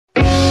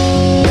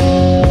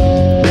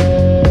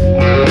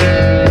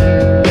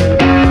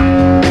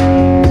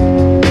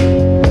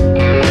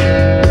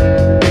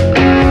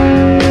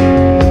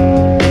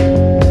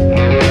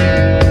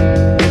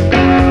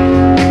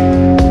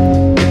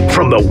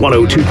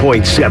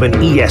102.7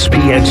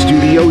 ESPN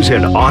Studios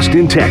in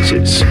Austin,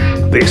 Texas.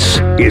 This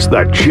is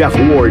The Jeff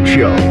Ward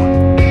Show.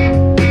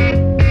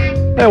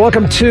 Hey,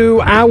 welcome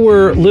to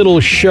our little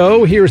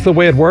show. Here's the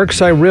way it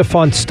works. I riff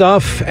on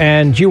stuff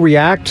and you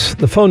react.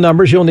 The phone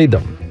numbers, you'll need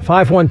them.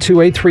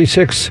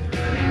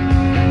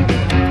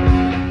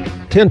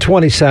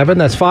 512-836-1027.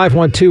 That's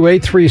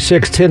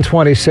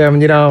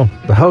 512-836-1027. You know,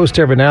 the host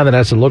every now and then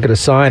has to look at a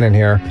sign in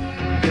here.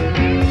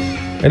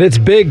 And it's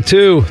big,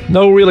 too.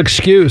 No real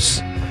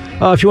excuse.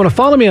 If you want to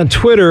follow me on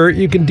Twitter,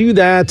 you can do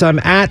that. I'm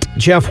at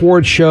Jeff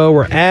Ward Show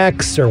or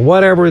X or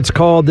whatever it's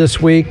called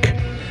this week.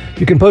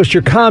 You can post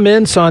your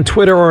comments on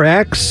Twitter or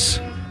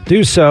X.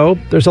 Do so.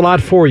 There's a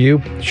lot for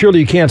you. Surely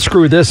you can't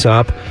screw this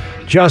up.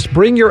 Just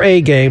bring your A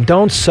game.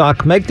 Don't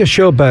suck. Make the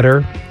show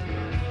better.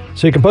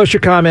 So you can post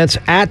your comments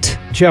at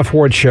Jeff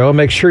Ward Show.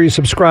 Make sure you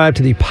subscribe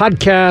to the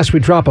podcast. We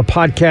drop a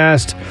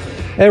podcast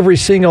every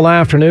single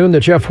afternoon. The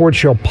Jeff Ward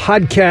Show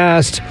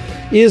podcast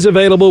is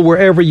available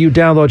wherever you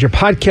download your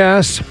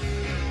podcasts.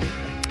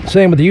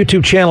 Same with the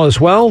YouTube channel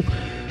as well.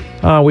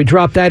 We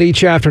drop that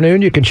each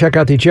afternoon. You can check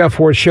out the Jeff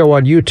Ward Show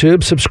on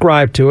YouTube.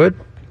 Subscribe to it.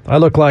 I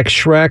look like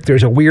Shrek.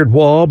 There's a weird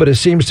wall, but it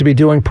seems to be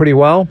doing pretty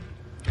well.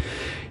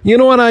 You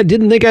know what? I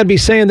didn't think I'd be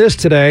saying this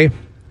today.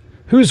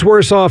 Who's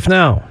worse off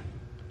now?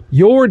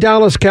 Your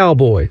Dallas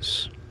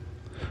Cowboys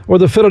or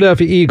the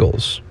Philadelphia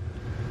Eagles?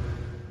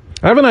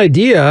 I have an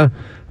idea,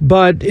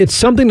 but it's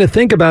something to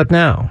think about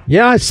now.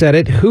 Yeah, I said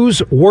it.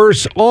 Who's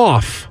worse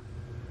off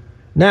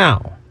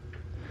now?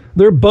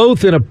 They're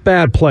both in a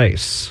bad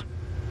place.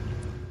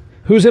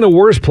 Who's in a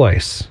worse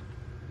place?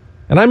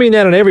 And I mean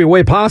that in every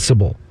way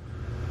possible.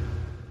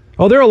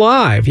 Oh, they're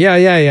alive.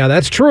 Yeah,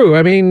 that's true.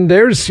 I mean,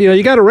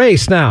 you got a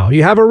race now.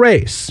 You have a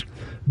race.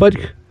 But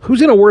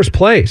who's in a worse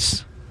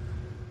place?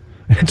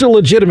 It's a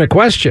legitimate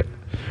question.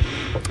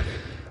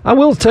 I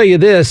will tell you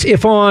this.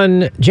 If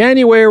on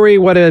January,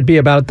 what it'd be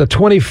about the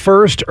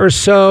 21st or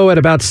so at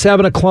about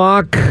 7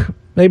 o'clock,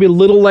 maybe a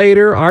little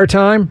later, our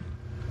time,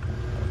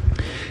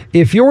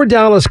 if your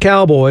Dallas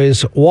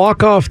Cowboys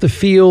walk off the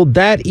field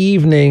that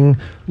evening,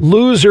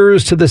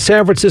 losers to the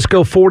San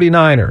Francisco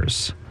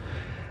 49ers,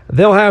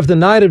 they'll have the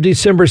night of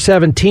December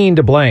 17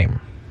 to blame.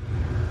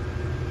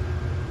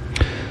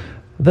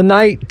 The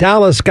night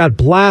Dallas got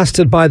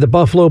blasted by the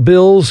Buffalo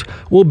Bills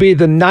will be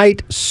the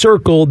night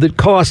circled that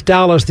cost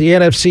Dallas the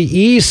NFC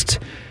East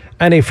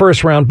and a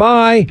first-round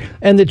bye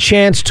and the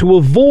chance to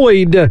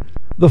avoid the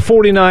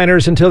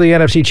 49ers until the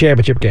NFC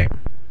Championship game.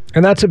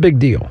 And that's a big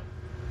deal.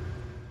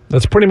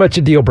 That's pretty much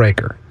a deal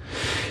breaker.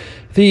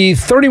 The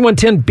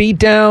 31-10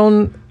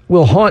 beatdown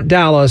will haunt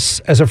Dallas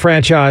as a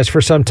franchise for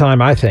some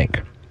time, I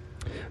think.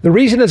 The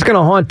reason it's going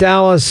to haunt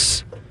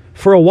Dallas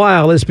for a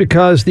while is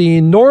because the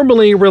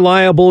normally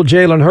reliable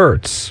Jalen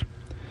Hurts,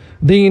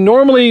 the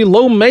normally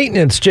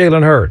low-maintenance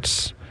Jalen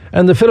Hurts,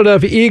 and the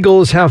Philadelphia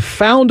Eagles have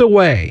found a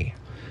way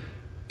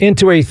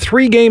into a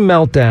 3-game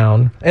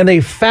meltdown, and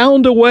they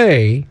found a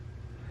way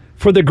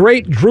for the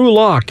great Drew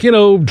Lock. You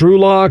know, Drew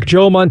Lock,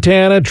 Joe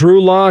Montana,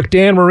 Drew Lock,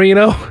 Dan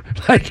Marino,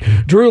 like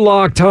Drew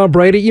Lock, Tom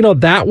Brady. You know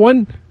that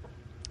one?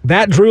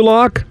 That Drew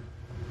Lock?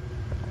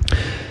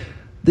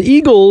 The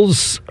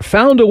Eagles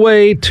found a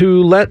way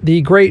to let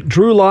the great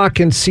Drew Lock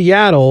in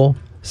Seattle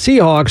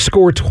Seahawks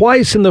score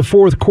twice in the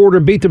fourth quarter,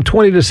 beat them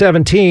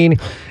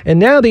 20-17, and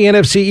now the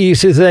NFC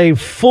East is a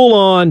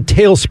full-on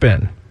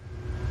tailspin.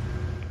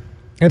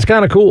 It's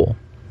kind of cool.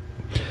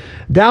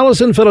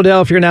 Dallas and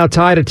Philadelphia are now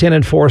tied at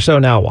 10-4, so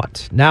now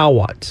what? Now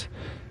what?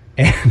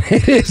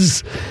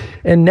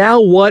 And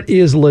now what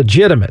is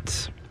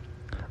legitimate?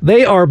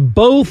 They are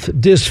both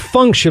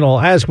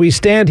dysfunctional as we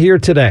stand here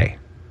today.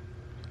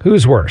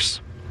 Who's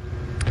worse?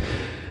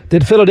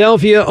 Did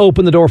Philadelphia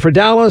open the door for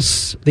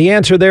Dallas? The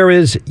answer there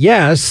is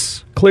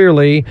yes,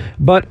 clearly,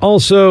 but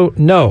also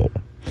no.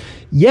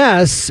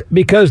 Yes,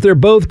 because they're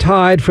both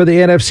tied for the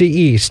NFC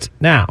East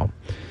now.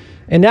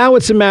 And now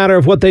it's a matter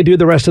of what they do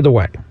the rest of the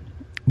way.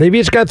 They've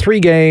each got 3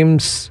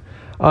 games.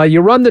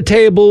 You run the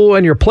table,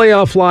 and your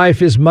playoff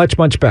life is much,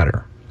 much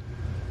better.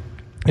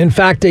 In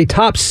fact, a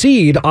top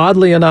seed,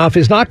 oddly enough,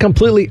 is not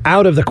completely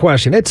out of the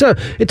question. It's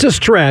a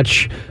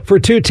stretch for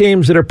 2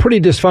 teams that are pretty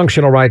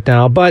dysfunctional right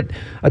now, but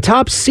a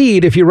top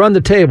seed, if you run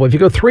the table, if you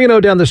go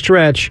 3-0 down the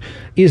stretch,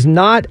 is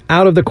not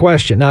out of the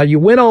question. Now, you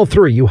win all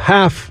 3. You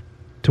have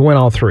to win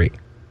all 3.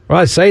 Well,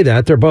 I say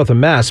that. They're both a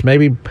mess.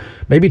 Maybe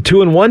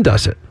 2-1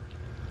 does it.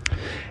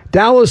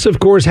 Dallas, of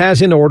course,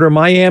 has in order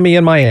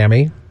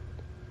Miami.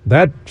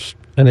 That's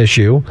an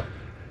issue.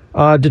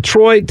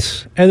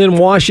 Detroit, and then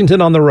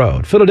Washington on the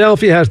road.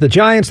 Philadelphia has the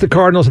Giants, the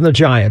Cardinals, and the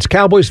Giants.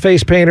 Cowboys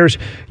face painters,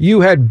 you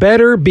had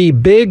better be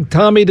big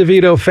Tommy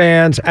DeVito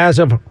fans as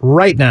of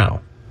right now.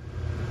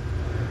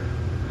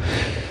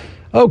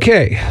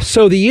 Okay,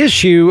 so the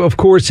issue, of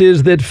course,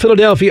 is that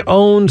Philadelphia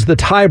owns the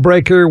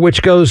tiebreaker,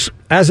 which goes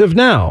as of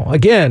now.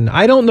 Again,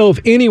 I don't know if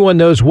anyone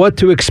knows what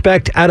to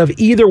expect out of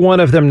either one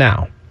of them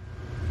now.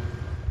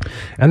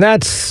 And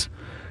that's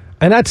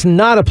And that's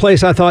not a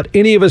place I thought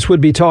any of us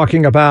would be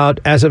talking about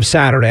as of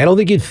Saturday. I don't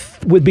think you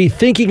would be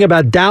thinking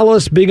about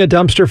Dallas being a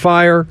dumpster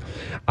fire.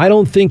 I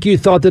don't think you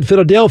thought that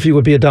Philadelphia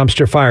would be a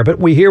dumpster fire, but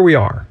here we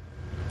are.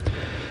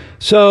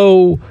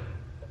 So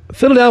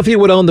Philadelphia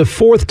would own the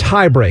fourth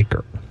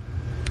tiebreaker.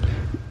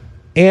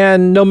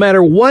 And no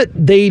matter what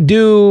they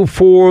do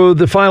for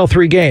the final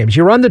three games,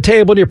 you run the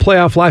table and your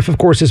playoff life, of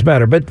course, is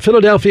better. But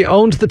Philadelphia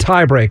owns the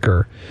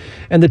tiebreaker.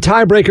 And the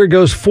tiebreaker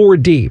goes 4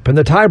 deep. And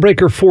the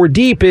tiebreaker 4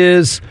 deep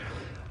is,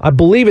 I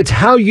believe it's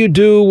how you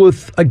do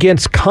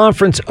against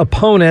conference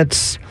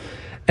opponents.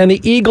 And the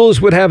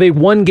Eagles would have a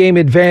 1-game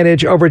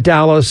advantage over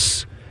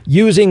Dallas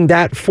using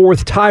that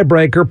fourth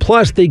tiebreaker.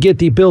 Plus, they get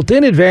the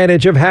built-in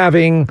advantage of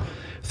having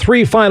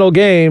 3 final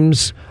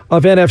games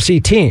of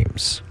NFC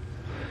teams.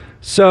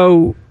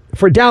 So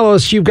for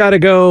Dallas, you've got to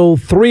go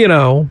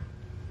 3-0,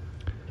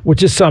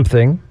 which is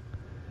something.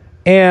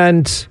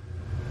 And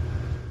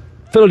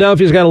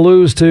Philadelphia's got to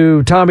lose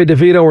to Tommy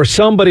DeVito or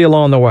somebody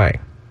along the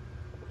way.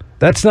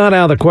 That's not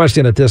out of the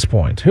question at this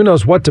point. Who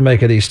knows what to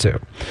make of these two?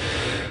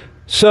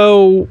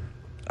 So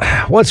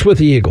what's with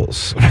the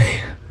Eagles?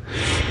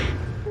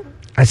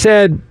 I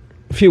said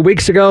a few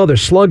weeks ago, they're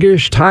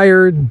sluggish,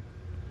 tired,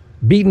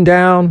 beaten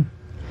down.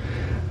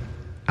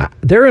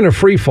 They're in a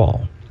free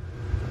fall.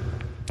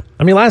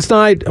 I mean, last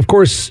night, of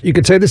course, you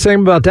could say the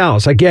same about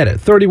Dallas. I get it.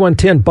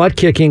 31-10 butt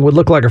kicking would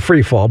look like a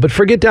free fall, but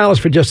forget Dallas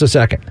for just a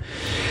second.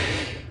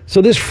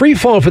 So this free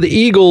fall for the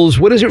Eagles,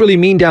 what does it really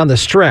mean down the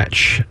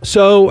stretch?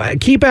 So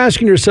keep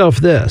asking yourself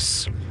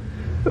this.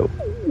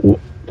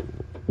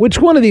 Which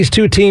one of these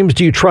two teams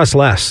do you trust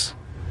less?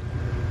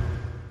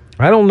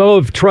 I don't know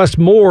if trust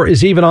more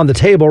is even on the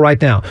table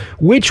right now.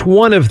 Which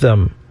one of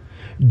them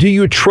do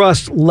you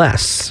trust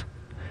less?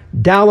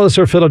 Dallas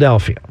or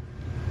Philadelphia?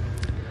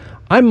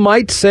 I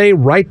might say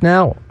right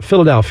now,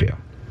 Philadelphia.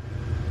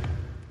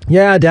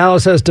 Yeah,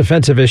 Dallas has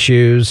defensive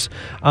issues,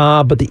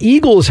 but the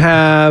Eagles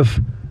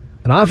have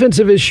an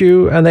offensive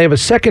issue and they have a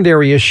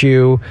secondary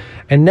issue,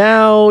 and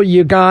now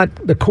you got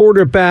the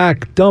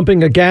quarterback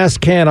dumping a gas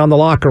can on the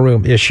locker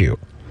room issue.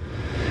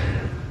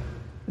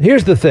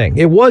 Here's the thing.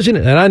 It wasn't,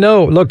 and I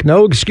know, look,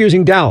 no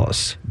excusing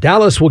Dallas.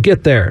 Dallas will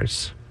get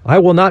theirs. I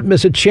will not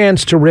miss a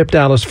chance to rip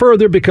Dallas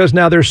further because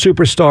now their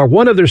superstar,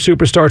 one of their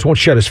superstars, won't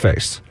shut his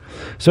face.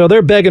 So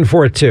they're begging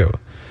for it too.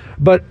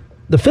 But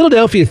the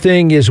Philadelphia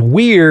thing is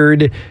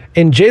weird,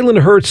 and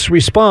Jalen Hurts'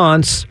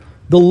 response,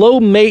 the low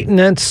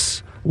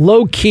maintenance,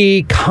 low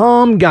key,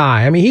 calm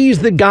guy. I mean, he's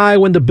the guy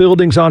when the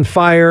building's on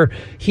fire,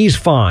 he's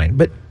fine.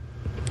 But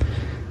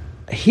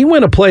he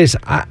went a place,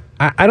 I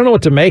don't know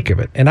what to make of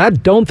it, and I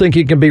don't think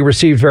he can be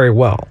received very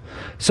well.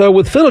 So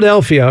with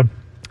Philadelphia,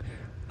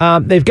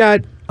 they've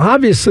got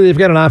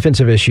an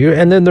offensive issue,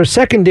 and then their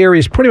secondary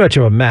is pretty much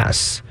of a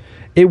mess.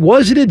 It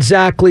wasn't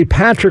exactly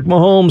Patrick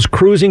Mahomes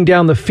cruising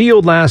down the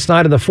field last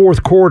night in the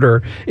fourth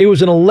quarter. It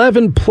was an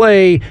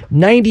 11-play,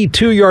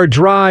 92-yard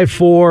drive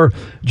for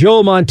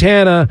Joe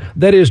Montana,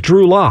 that is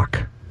Drew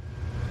Lock.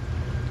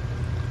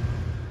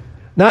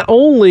 Not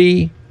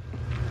only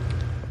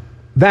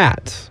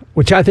that,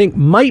 which I think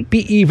might be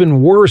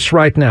even worse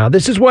right now.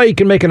 This is why you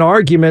can make an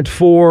argument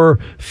for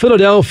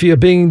Philadelphia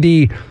being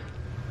the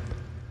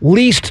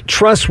least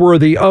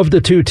trustworthy of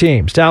the two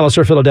teams, Dallas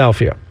or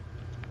Philadelphia.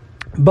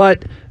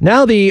 But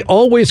now the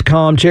always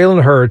calm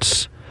Jalen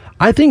Hurts,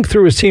 I think,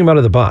 threw his team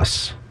under the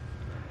bus.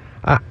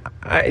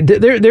 I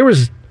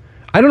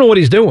don't know what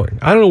he's doing.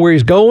 I don't know where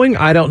he's going.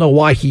 I don't know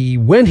why he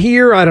went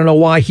here. I don't know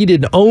why he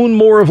didn't own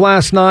more of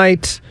last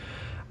night.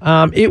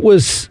 It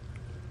was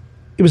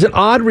an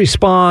odd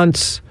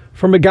response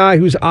from a guy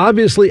who's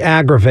obviously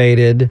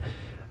aggravated.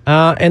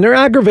 And they're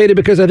aggravated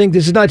because I think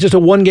this is not just a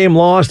one-game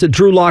loss that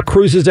Drew Lock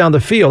cruises down the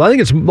field. I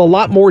think it's a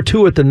lot more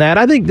to it than that.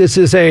 I think this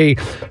is a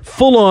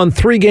full-on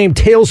 3-game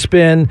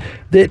tailspin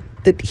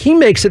that he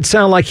makes it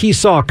sound like he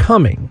saw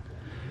coming.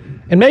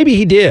 And maybe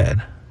he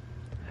did.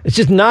 It's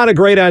just not a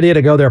great idea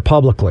to go there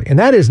publicly. And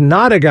that is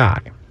not a guy.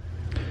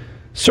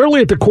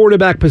 Certainly at the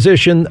quarterback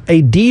position,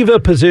 a diva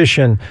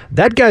position,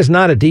 that guy's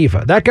not a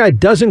diva. That guy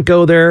doesn't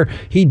go there.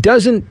 He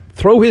doesn't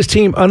throw his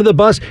team under the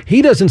bus.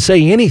 He doesn't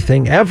say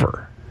anything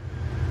ever.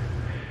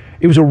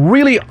 It was a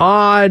really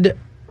odd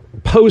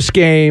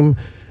post-game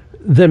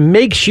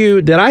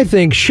that I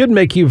think should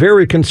make you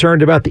very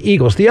concerned about the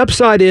Eagles. The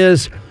upside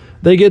is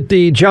they get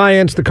the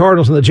Giants, the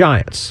Cardinals, and the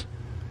Giants.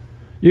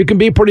 You can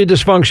be pretty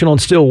dysfunctional and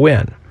still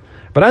win.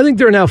 But I think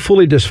they're now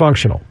fully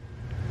dysfunctional.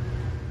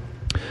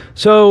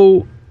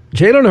 So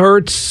Jalen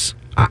Hurts,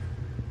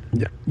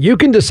 you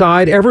can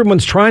decide,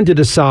 everyone's trying to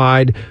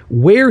decide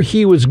where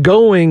he was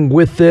going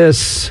with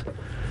this.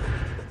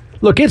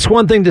 Look, it's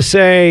one thing to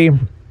say,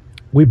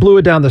 we blew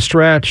it down the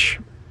stretch.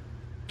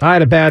 I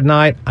had a bad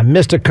night. I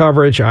missed a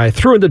coverage. I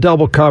threw in the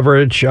double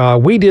coverage.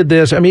 We did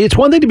this. I mean, it's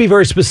one thing to be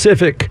very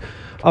specific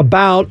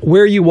about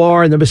where you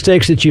are and the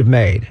mistakes that you've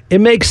made. It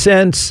makes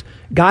sense.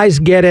 Guys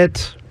get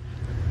it.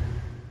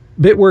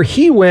 But where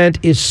he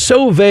went is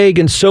so vague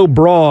and so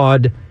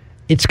broad,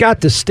 it's got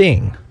to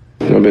sting.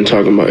 I've been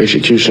talking about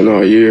execution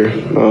all year.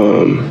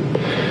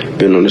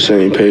 Been on the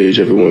same page.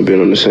 Everyone been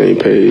on the same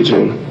page.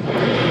 And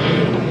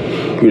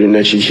didn't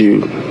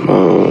execute.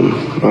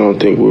 I don't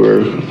think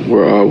we're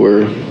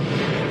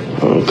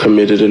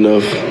committed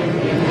enough.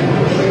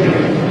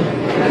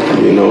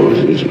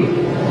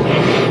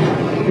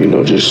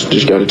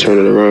 Just got to turn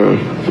it around.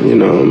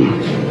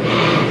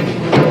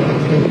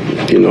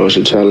 It's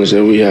a challenge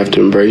that we have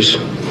to embrace.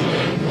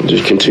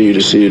 Just continue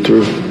to see it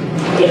through.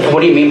 Yeah,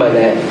 what do you mean by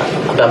that,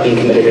 about being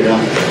committed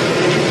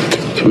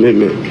enough?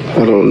 Commitment.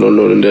 I don't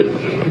know that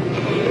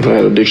if I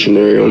had a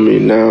dictionary on me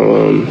now.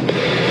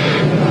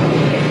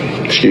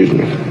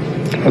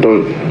 I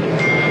don't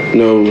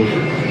know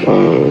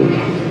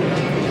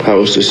how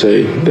else to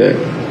say that.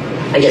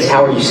 I guess,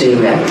 how are you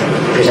seeing that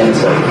present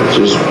itself?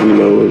 Just,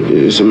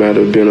 it's a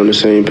matter of being on the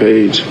same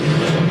page.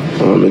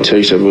 It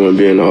takes everyone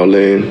being all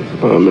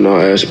in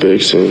all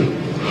aspects, and,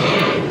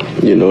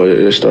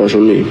 it starts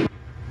with me.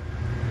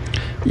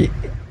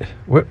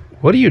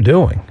 What are you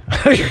doing?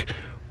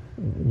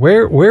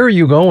 Where are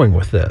you going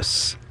with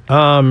this?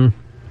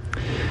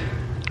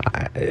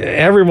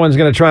 Everyone's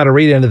going to try to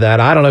read into that.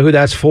 I don't know who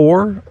that's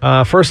for.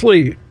 First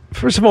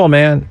of all,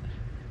 man,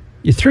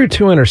 you threw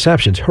 2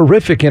 interceptions,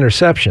 horrific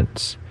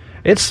interceptions.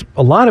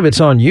 A lot of it's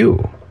on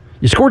you.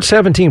 You scored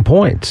 17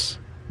 points.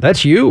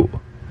 That's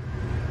you.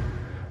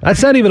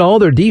 That's not even all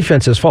their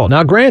defense's fault.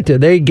 Now,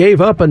 granted, they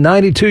gave up a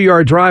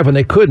 92-yard drive when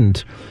they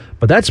couldn't,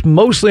 but that's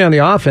mostly on the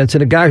offense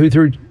and a guy who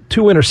threw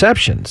 2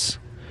 interceptions.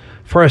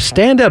 For a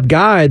stand-up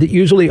guy that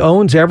usually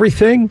owns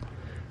everything,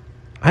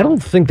 I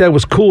don't think that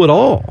was cool at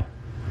all.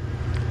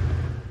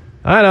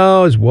 I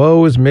know, his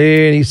woe is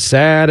me, and he's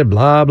sad, and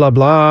blah, blah,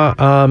 blah.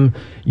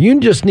 You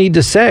just need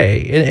to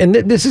say, and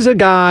this is a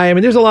guy,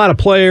 there's a lot of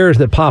players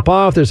that pop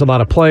off. There's a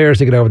lot of players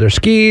that get over their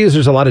skis.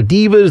 There's a lot of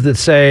divas that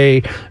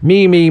say,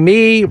 me, me,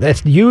 me.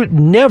 That's you.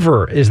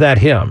 Never is that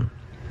him.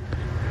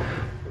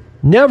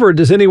 Never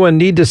does anyone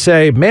need to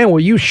say, man,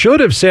 what you should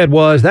have said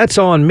was, that's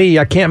on me.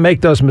 I can't make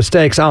those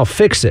mistakes. I'll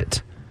fix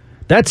it.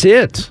 That's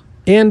it.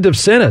 End of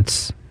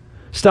sentence.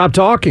 Stop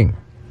talking.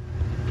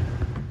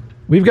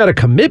 We've got a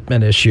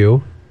commitment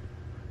issue.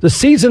 The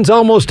season's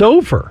almost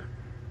over.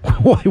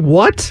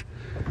 What?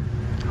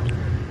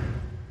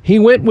 He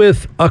went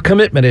with a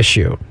commitment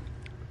issue.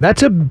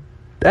 That's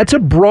a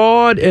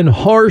broad and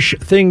harsh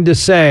thing to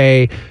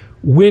say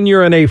when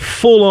you're in a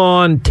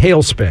full-on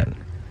tailspin.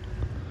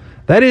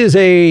 That is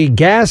a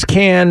gas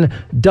can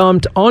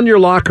dumped on your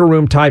locker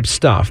room type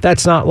stuff.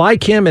 That's not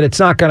like him, and it's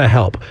not going to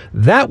help.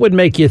 That would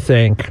make you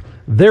think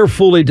they're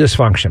fully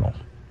dysfunctional.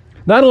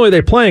 Not only are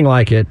they playing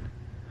like it,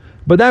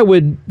 but that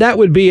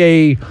would be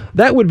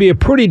a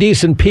pretty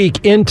decent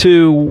peek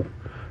into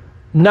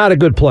not a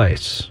good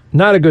place,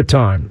 not a good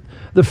time.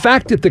 The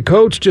fact that the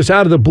coach just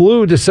out of the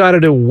blue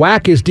decided to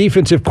whack his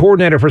defensive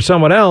coordinator for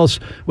someone else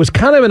was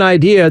kind of an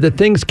idea that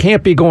things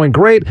can't be going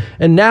great,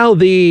 and now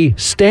the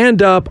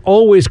stand-up,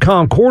 always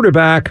calm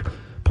quarterback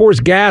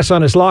pours gas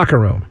on his locker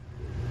room.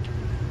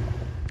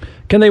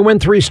 Can they win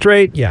 3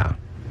 straight? Yeah.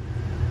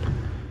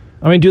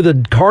 Do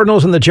the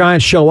Cardinals and the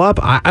Giants show up?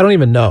 I don't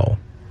even know.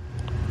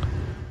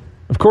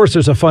 Of course,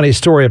 there's a funny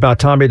story about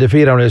Tommy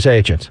DeVito and his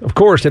agent. Of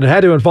course, and it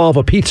had to involve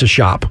a pizza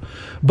shop.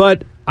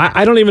 But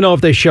I don't even know if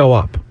they show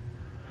up.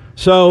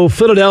 So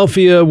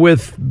Philadelphia,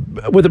 with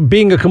it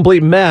being a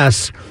complete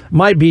mess,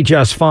 might be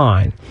just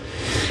fine.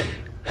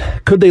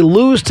 Could they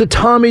lose to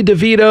Tommy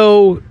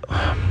DeVito?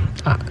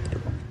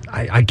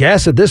 I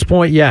guess at this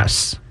point,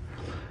 yes.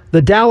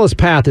 The Dallas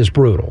path is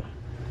brutal.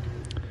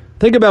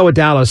 Think about what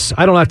Dallas,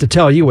 I don't have to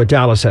tell you what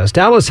Dallas has.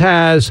 Dallas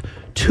has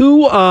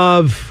 2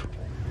 of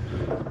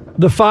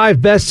the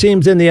 5 best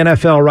teams in the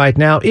NFL right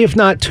now, if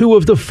not 2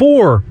 of the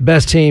 4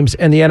 best teams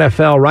in the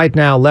NFL right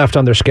now left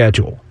on their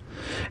schedule.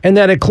 And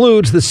that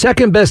includes the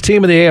 2nd best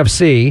team in the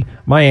AFC,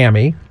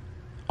 Miami,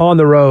 on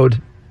the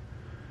road.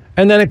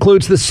 And that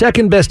includes the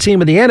 2nd best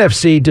team in the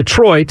NFC,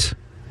 Detroit.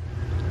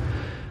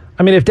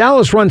 If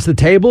Dallas runs the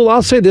table,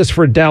 I'll say this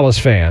for Dallas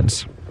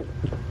fans.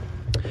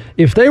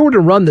 If they were to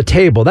run the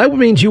table, that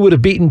means you would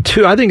have beaten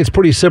 2. I think it's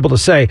pretty simple to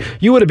say.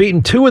 You would have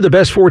beaten 2 of the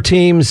best 4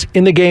 teams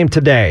in the game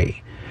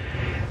today.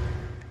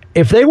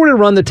 If they were to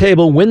run the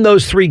table, win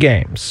those 3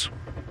 games,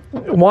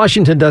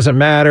 Washington doesn't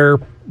matter.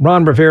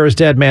 Ron Rivera's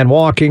dead man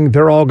walking.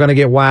 They're all going to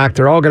get whacked.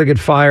 They're all going to get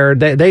fired.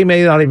 They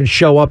may not even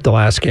show up the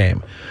last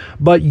game.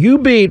 But you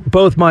beat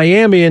both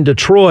Miami and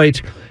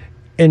Detroit,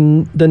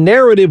 and the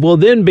narrative will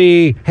then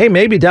be, hey,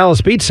 maybe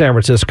Dallas beat San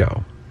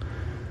Francisco.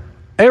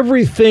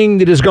 Everything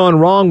that has gone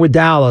wrong with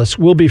Dallas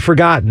will be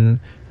forgotten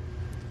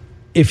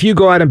if you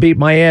go out and beat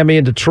Miami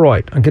and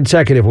Detroit on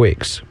consecutive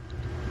weeks.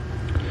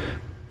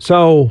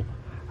 So,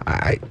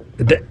 I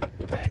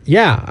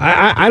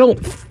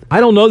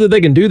don't know that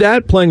they can do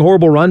that, playing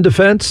horrible run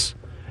defense.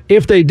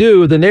 If they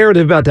do, the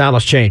narrative about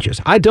Dallas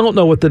changes. I don't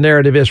know what the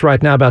narrative is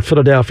right now about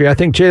Philadelphia. I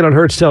think Jalen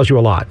Hurts tells you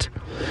a lot.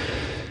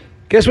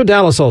 Guess what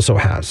Dallas also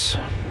has?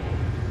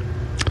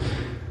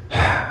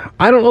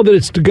 I don't know that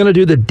it's going to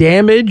do the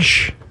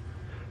damage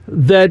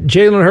that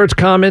Jalen Hurts'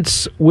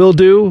 comments will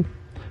do,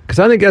 because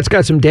I think that's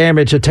got some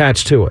damage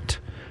attached to it.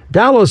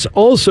 Dallas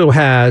also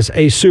has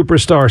a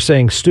superstar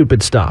saying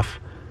stupid stuff.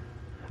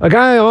 A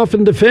guy I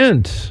often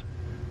defend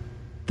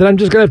that I'm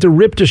just going to have to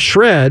rip to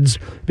shreds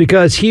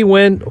because he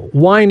went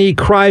whiny,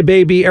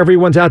 crybaby,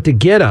 everyone's out to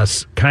get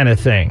us kind of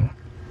thing.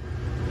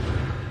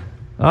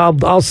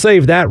 I'll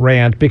save that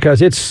rant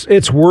because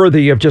it's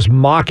worthy of just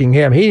mocking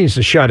him. He needs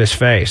to shut his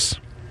face.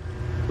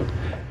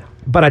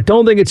 But I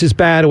don't think it's as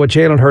bad as what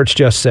Jalen Hurts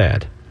just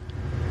said.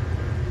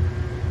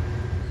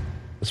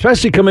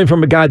 Especially coming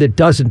from a guy that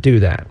doesn't do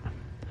that.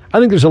 I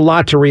think there's a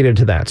lot to read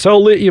into that. So,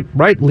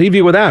 leave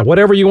you with that.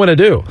 Whatever you want to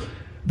do.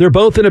 They're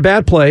both in a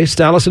bad place,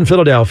 Dallas and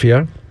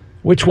Philadelphia.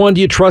 Which one do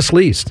you trust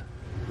least?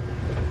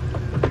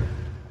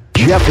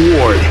 Jeff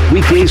Ward,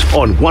 weekdays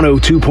on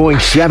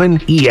 102.7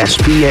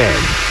 ESPN.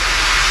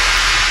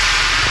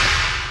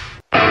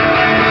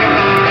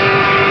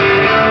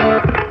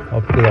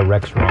 Hopefully that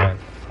Rex Ryan.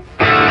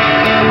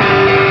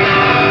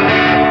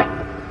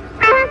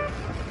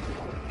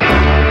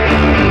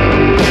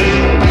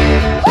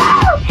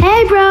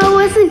 Hey, bro,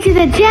 listen to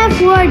the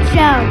Jeff Ward Show.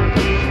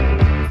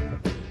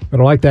 I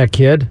don't like that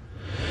kid.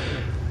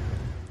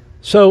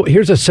 So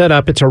here's a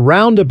setup. It's a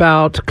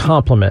roundabout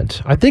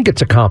compliment. I think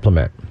it's a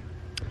compliment.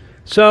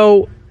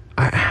 So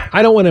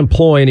I don't want to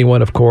employ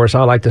anyone, of course.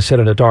 I like to sit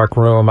in a dark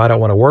room. I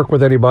don't want to work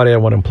with anybody. I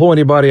don't want to employ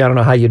anybody. I don't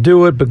know how you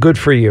do it, but good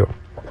for you.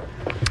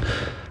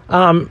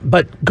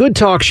 But good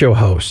talk show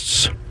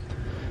hosts.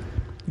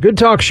 Good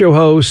talk show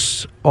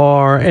hosts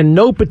are, in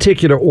no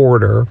particular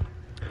order,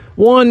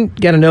 one,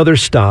 got to know their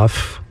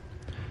stuff.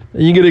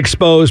 You get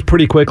exposed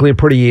pretty quickly and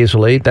pretty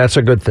easily. That's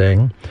a good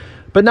thing.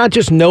 But not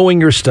just knowing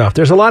your stuff.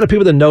 There's a lot of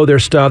people that know their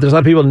stuff. There's a lot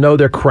of people that know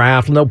their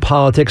craft, know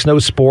politics, know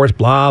sports,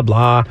 blah,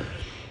 blah.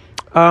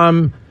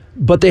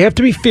 But they have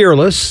to be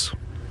fearless.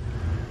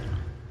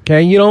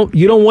 Okay, you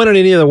don't want it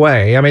any other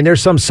way. I mean,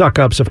 there's some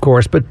suck-ups, of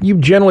course, but you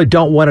generally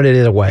don't want it any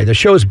other way. The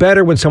show's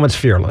better when someone's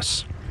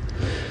fearless.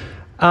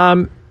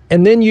 And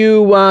then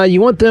you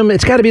want them,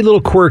 it's got to be a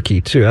little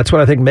quirky, too. That's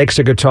what I think makes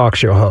a good talk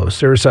show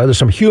host. There's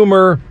some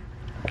humor.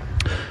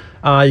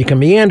 You can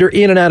meander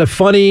in and out of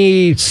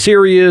funny,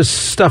 serious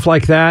stuff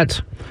like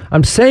that.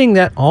 I'm saying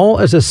that all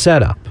as a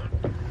setup.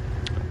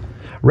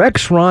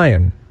 Rex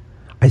Ryan,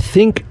 I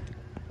think,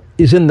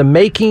 is in the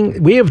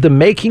making. We have the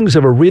makings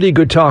of a really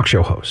good talk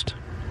show host.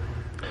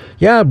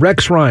 Yeah,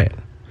 Rex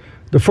Ryan,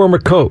 the former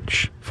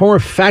coach, former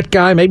fat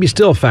guy, maybe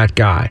still a fat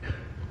guy,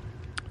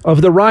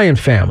 of the Ryan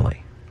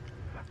family.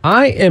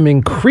 I am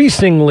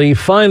increasingly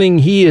finding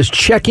he is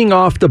checking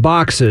off the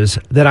boxes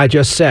that I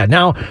just said.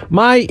 Now,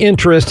 my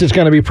interest is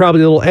going to be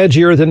probably a little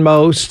edgier than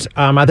most.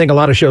 I think a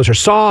lot of shows are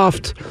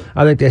soft.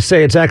 I think they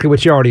say exactly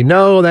what you already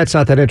know. That's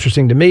not that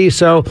interesting to me.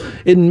 So,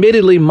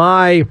 admittedly,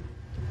 my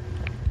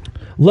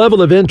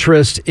level of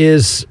interest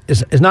is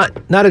not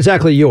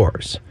exactly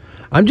yours.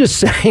 I'm just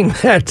saying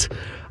that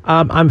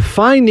I'm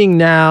finding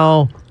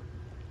now,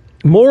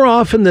 more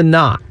often than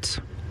not,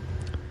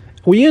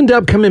 we end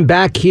up coming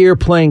back here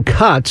playing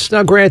cuts.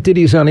 Now, granted,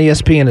 he's on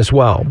ESPN as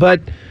well, but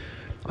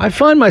I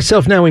find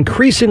myself now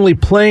increasingly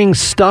playing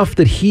stuff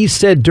that he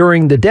said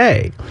during the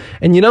day.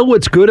 And you know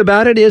what's good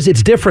about it is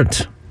it's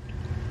different.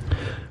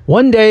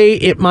 One day,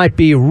 it might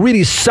be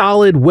really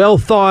solid, well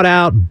thought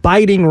out,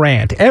 biting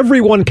rant.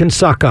 Everyone can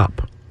suck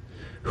up.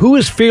 Who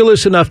is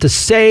fearless enough to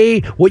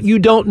say what you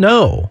don't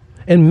know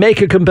and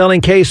make a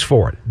compelling case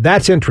for it?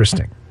 That's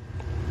interesting.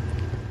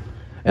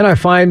 And I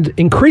find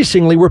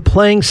increasingly we're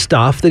playing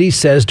stuff that he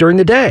says during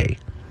the day.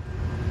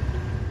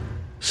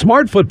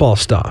 Smart football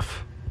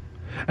stuff.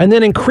 And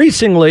then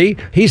increasingly,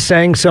 he's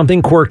saying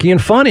something quirky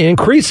and funny.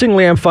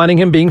 Increasingly, I'm finding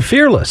him being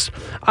fearless.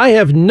 I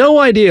have no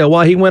idea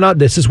why he went out.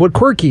 This is what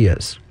quirky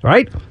is,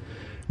 right?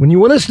 When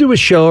you listen to a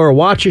show or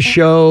watch a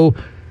show,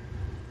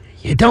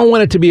 you don't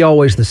want it to be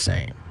always the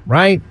same,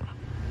 right?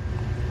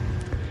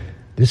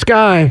 This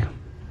guy,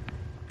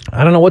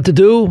 I don't know what to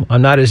do.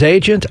 I'm not his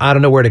agent. I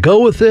don't know where to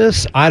go with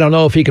this. I don't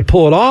know if he could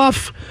pull it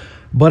off,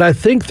 but I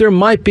think there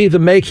might be the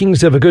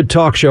makings of a good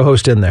talk show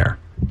host in there.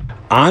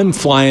 I'm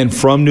flying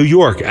from New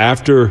York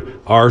after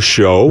our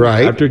show.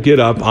 Right. After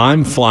Get Up,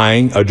 I'm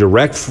flying a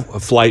direct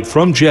flight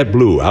from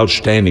JetBlue.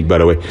 Outstanding, by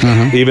the way.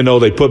 Mm-hmm. Even though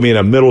they put me in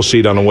a middle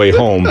seat on the way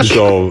home,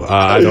 so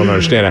I don't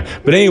understand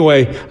that. But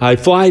anyway, I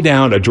fly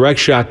down a direct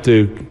shot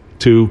to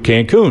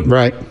Cancun.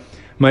 Right.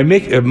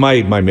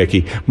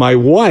 My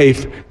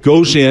wife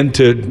goes in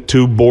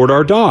to board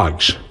our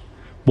dogs.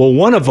 Well,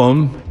 one of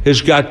them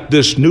has got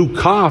this new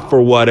cough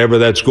or whatever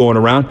that's going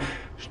around.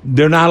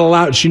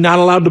 She's not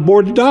allowed to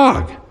board the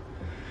dog.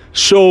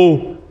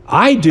 So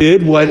I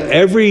did what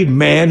every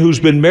man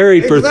who's been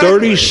married for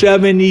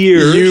 37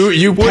 years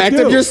You packed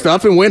up your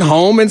stuff and went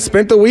home and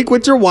spent the week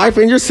with your wife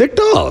and your sick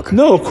dog.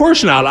 No, of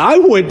course not. I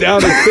went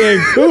down to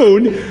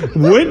Cancun,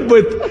 went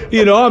with,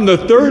 I'm the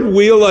third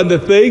wheel on the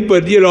thing,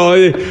 but,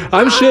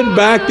 I'm sitting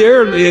back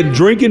there and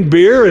drinking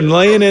beer and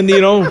laying in,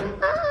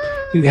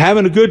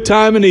 having a good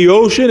time in the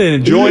ocean and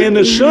enjoying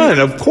the sun.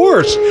 Of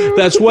course,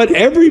 that's what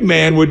every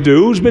man would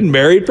do who's been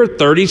married for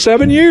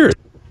 37 years.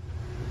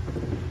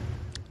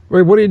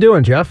 Wait, what are you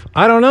doing, Jeff?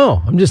 I don't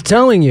know. I'm just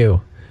telling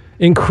you.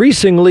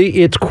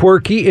 Increasingly, it's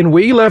quirky, and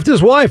he left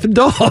his wife and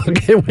dog.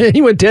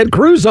 He went Ted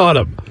Cruz on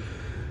him.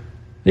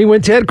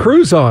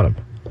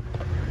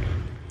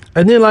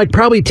 And then, like,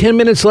 probably 10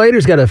 minutes later,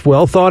 he's got a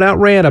well-thought-out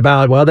rant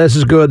about, well, this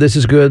is good, this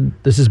is good,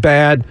 this is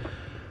bad.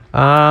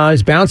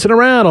 He's bouncing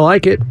around. I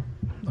like it.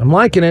 I'm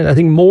liking it. I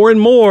think more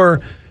and more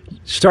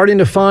starting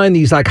to find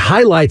these, like,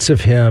 highlights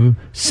of him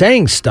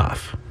saying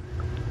stuff.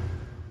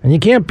 And you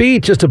can't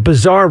beat just a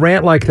bizarre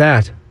rant like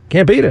that.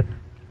 Can't beat it.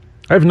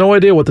 I have no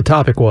idea what the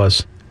topic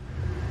was.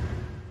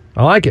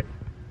 I like it.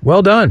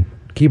 Well done.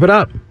 Keep it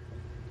up.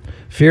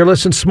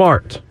 Fearless and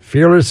smart.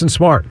 Fearless and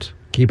smart.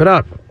 Keep it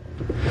up.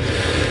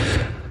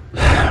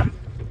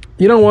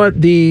 You know what?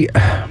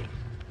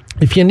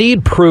 If you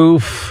need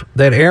proof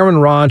that Aaron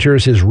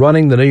Rodgers is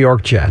running the New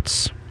York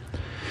Jets,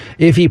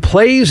 if he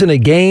plays in a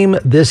game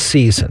this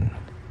season,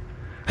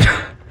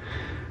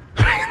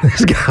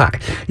 this guy,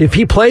 if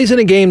he plays in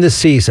a game this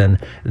season,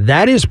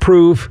 that is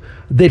proof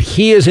that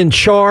he is in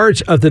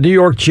charge of the New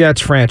York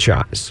Jets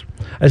franchise.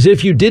 As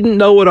if you didn't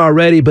know it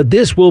already, but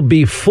this will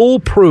be full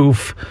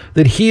proof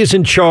that he is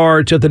in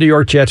charge of the New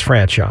York Jets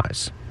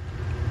franchise.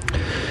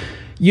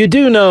 You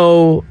do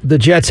know the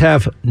Jets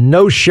have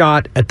no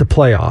shot at the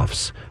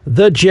playoffs.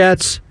 The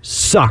Jets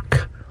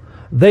suck.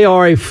 They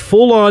are a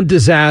full-on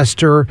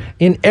disaster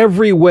in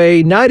every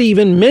way, not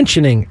even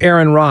mentioning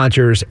Aaron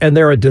Rodgers, and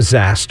they're a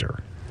disaster.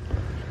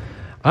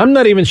 I'm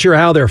not even sure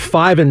how they're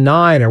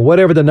 5-9 or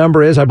whatever the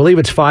number is. I believe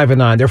it's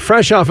 5-9. They're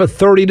fresh off a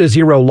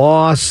 30-0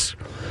 loss.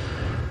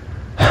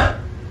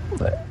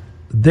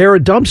 They're a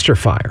dumpster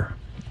fire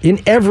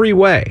in every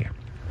way.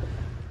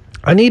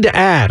 I need to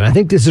add, I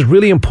think this is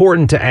really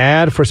important to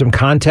add for some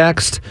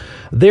context,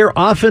 their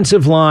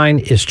offensive line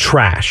is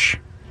trash.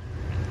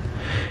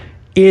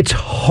 It's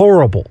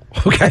horrible,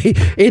 okay?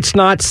 It's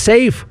not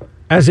safe,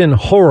 as in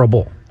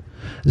horrible.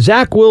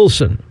 Zach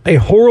Wilson, a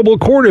horrible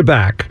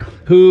quarterback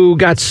who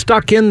got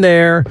stuck in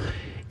there.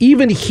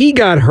 Even he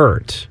got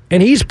hurt,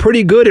 and he's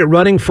pretty good at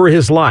running for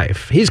his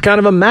life. He's kind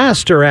of a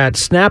master at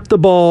snap the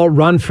ball,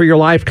 run for your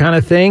life kind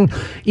of thing.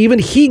 Even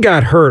he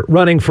got hurt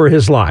running for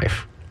his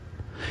life.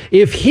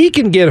 If he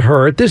can get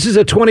hurt, this is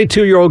a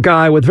 22-year-old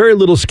guy with very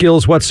little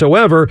skills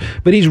whatsoever,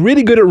 but he's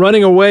really good at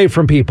running away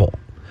from people.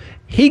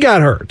 He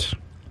got hurt.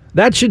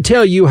 That should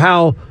tell you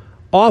how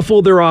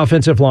awful their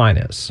offensive line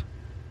is.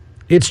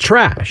 It's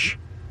trash.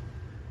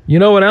 You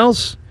know what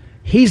else?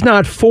 He's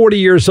not 40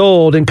 years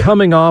old and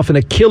coming off an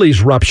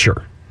Achilles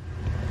rupture.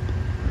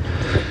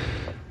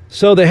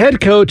 So the head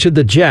coach of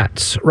the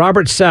Jets,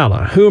 Robert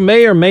Saleh, who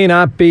may or may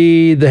not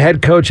be the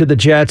head coach of the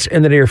Jets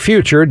in the near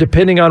future,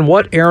 depending on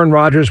what Aaron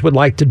Rodgers would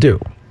like to do.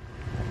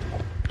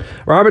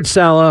 Robert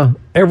Saleh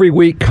every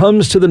week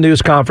comes to the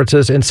news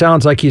conferences and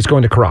sounds like he's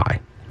going to cry.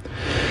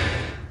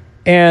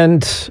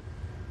 And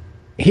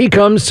he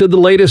comes to the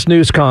latest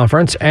news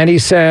conference and he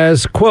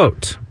says,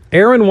 quote,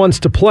 Aaron wants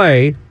to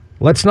play.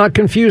 Let's not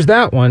confuse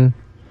that one.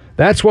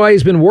 That's why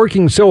he's been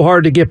working so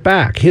hard to get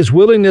back. His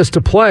willingness to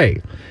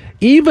play.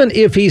 Even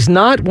if he's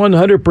not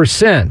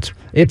 100%,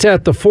 it's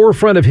at the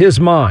forefront of his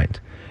mind.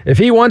 If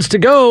he wants to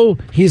go,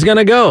 he's going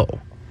to go.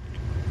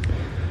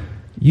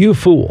 You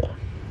fool.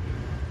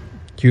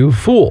 You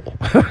fool.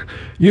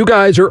 You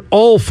guys are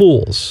all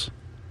fools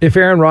if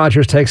Aaron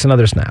Rodgers takes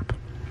another snap.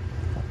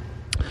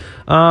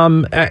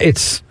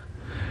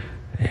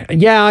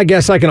 Yeah, I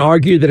guess I can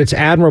argue that it's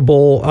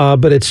admirable,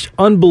 but it's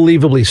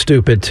unbelievably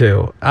stupid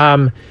too.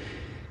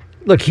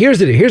 Look, here's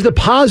the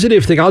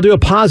positive thing. I'll do a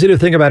positive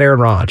thing about Aaron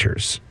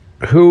Rodgers,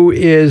 who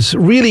is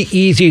really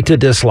easy to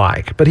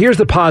dislike. But here's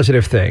the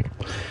positive thing.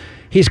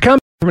 He's come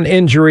from an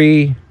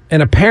injury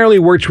and apparently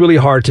worked really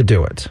hard to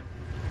do it.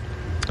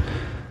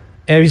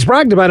 And he's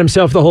bragged about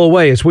himself the whole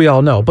way, as we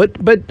all know. But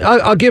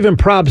I'll give him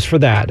props for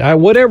that.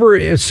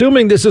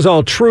 Assuming this is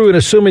all true and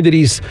assuming that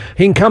he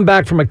can come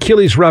back from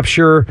Achilles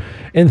rupture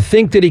and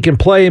think that he can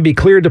play and be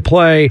cleared to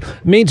play,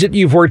 means that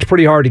you've worked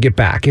pretty hard to get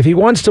back. If he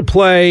wants to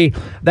play,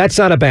 that's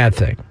not a bad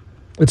thing.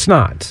 It's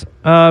not.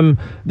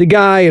 The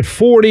guy at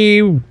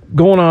 40,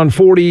 going on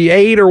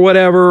 48 or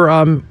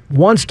whatever,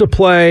 wants to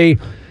play.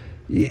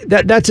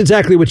 That's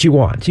exactly what you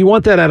want. You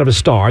want that out of a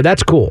star.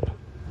 That's cool.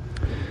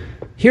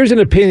 Here's an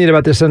opinion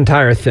about this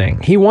entire thing.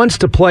 He wants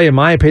to play, in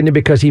my opinion,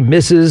 because he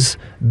misses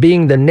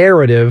being the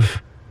narrative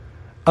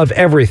of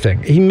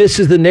everything. He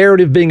misses the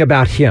narrative being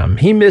about him.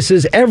 He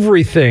misses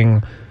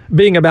everything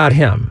being about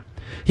him.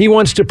 He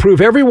wants to prove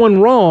everyone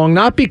wrong,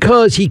 not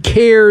because he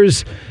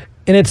cares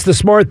and it's the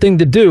smart thing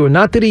to do.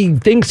 Not that he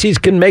thinks he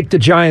can make the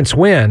Giants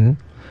win,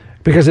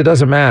 because it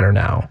doesn't matter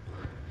now.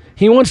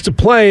 He wants to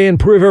play and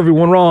prove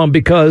everyone wrong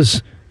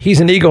because he's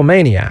an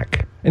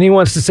egomaniac. And he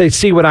wants to say,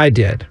 see what I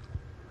did.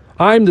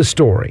 I'm the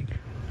story.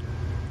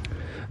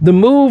 The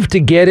move to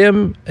get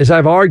him, as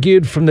I've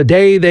argued from the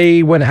day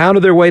they went out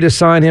of their way to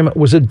sign him,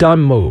 was a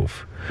dumb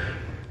move.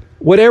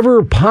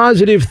 Whatever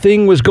positive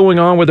thing was going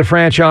on with the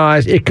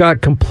franchise, it got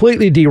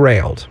completely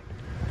derailed.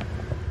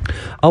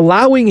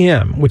 Allowing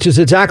him, which is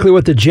exactly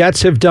what the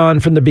Jets have done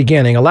from the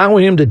beginning,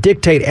 allowing him to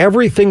dictate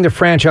everything the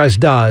franchise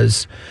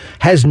does,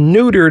 has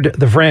neutered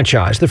the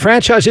franchise. The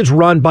franchise is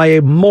run by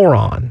a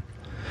moron.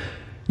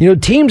 You know,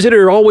 teams that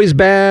are always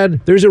bad,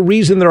 there's a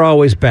reason they're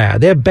always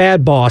bad. They have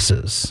bad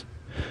bosses.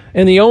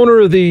 And the owner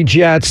of the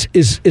Jets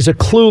is a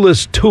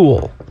clueless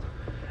tool.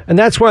 And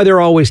that's why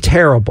they're always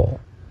terrible.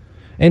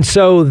 And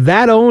so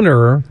that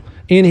owner,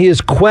 in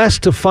his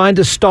quest to find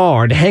a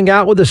star, to hang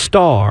out with a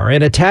star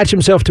and attach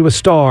himself to a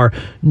star,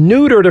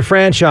 neutered a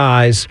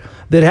franchise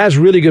that has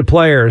really good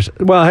players.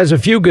 Well, has a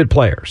few good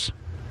players.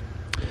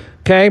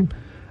 Okay?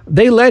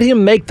 They let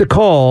him make the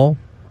call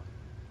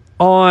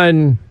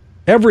on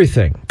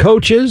everything.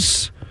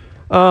 Coaches,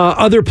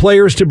 other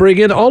players to bring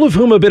in, all of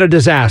whom have been a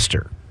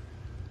disaster.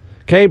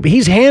 Okay?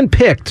 He's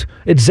handpicked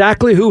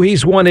exactly who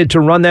he's wanted to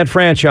run that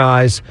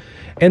franchise,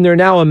 and they're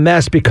now a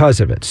mess because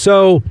of it.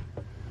 So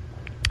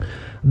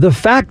the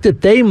fact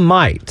that they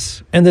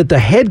might, and that the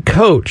head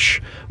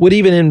coach would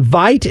even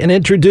invite and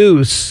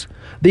introduce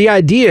the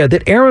idea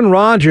that Aaron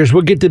Rodgers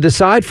will get to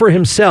decide for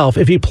himself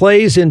if he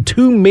plays in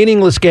 2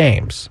 meaningless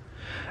games.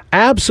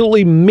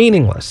 Absolutely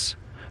meaningless.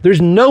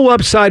 There's no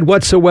upside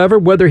whatsoever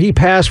whether he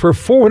passed for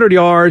 400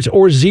 yards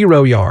or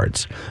 0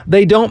 yards.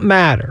 They don't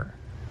matter.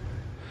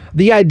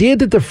 The idea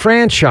that the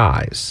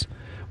franchise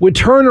would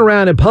turn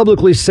around and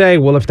publicly say,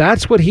 well, if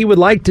that's what he would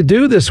like to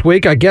do this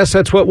week, I guess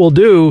that's what we'll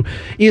do,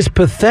 is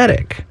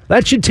pathetic.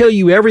 That should tell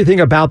you everything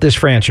about this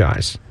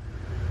franchise.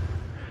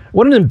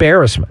 What an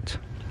embarrassment.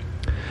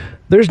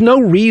 There's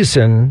no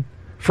reason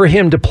for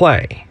him to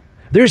play.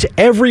 There's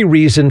every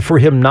reason for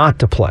him not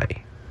to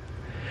play.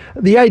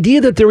 The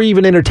idea that they're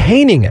even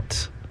entertaining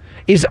it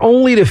is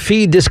only to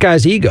feed this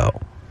guy's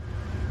ego.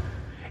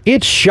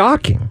 It's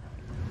shocking.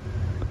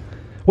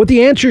 What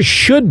the answer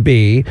should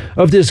be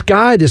of this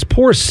guy, this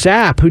poor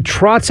sap who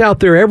trots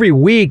out there every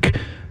week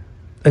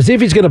as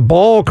if he's going to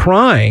bawl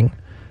crying,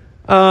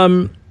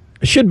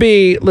 should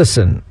be,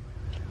 listen,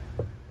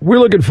 we're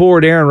looking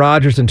forward to Aaron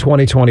Rodgers in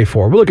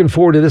 2024. We're looking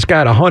forward to this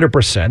guy at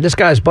 100%. This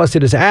guy's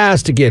busted his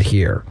ass to get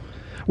here.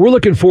 We're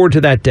looking forward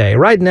to that day.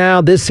 Right now,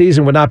 this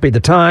season would not be the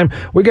time.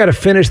 We got to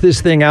finish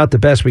this thing out the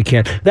best we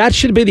can. That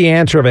should be the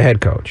answer of a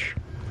head coach.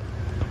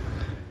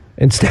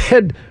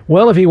 Instead,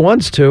 well, if he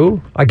wants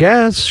to, I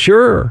guess,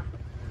 sure.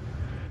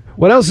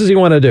 What else does he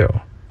want to do?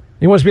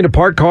 He wants me to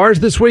park cars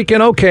this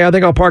weekend? Okay, I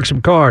think I'll park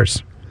some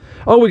cars.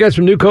 Oh, we got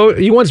some new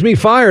he wants me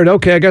fired.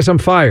 Okay, I guess I'm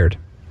fired.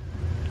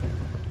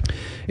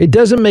 It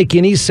doesn't make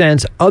any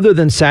sense other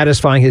than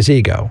satisfying his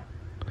ego.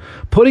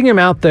 Putting him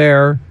out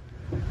there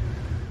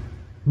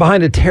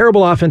behind a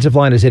terrible offensive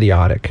line is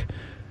idiotic.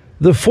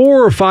 The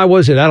 4 or 5,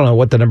 was it? I don't know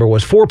what the number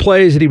was. 4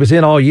 plays that he was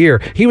in all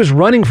year. He was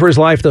running for his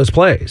life, those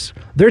plays.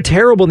 They're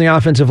terrible in the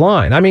offensive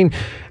line. I mean,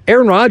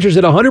 Aaron Rodgers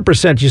at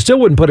 100%, you still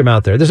wouldn't put him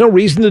out there. There's no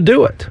reason to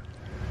do it.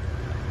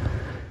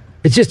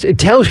 It's just, it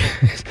tells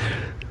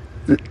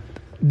you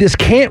this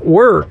can't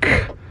work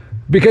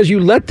because you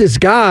let this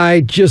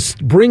guy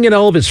just bring in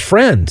all of his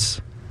friends.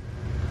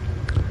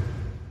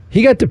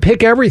 He got to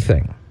pick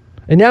everything.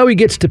 And now he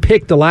gets to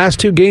pick the last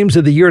 2 games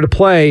of the year to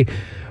play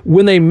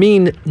when they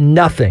mean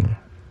nothing.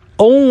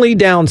 Only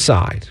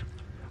downside,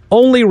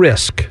 only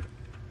risk.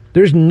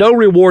 There's no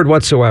reward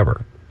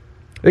whatsoever.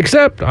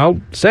 Except, I'll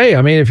say,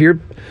 I mean, if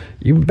you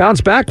bounce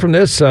back from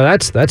this,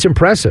 that's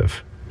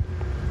impressive.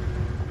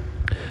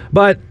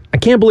 But I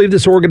can't believe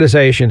this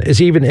organization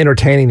is even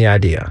entertaining the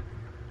idea.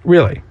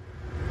 Really.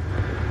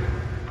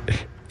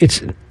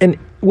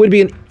 Would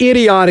be an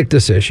idiotic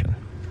decision.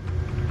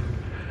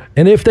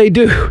 And if they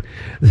do,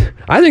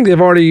 I think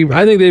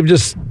they've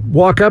just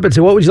walk up and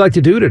say, what would you like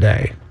to do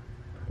today?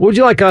 What would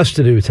you like us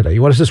to do today?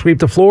 You want us to sweep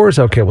the floors?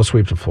 Okay, we'll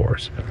sweep the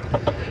floors.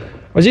 I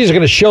was either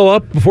going to show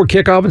up before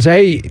kickoff and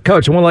say, hey,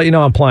 coach, I want to let you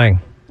know I'm playing.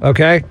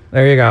 Okay?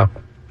 There you go.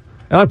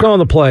 And I'm calling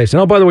the plays.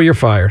 And oh, by the way, you're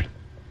fired.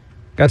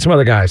 Got some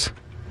other guys.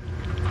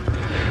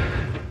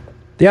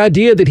 The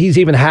idea that he's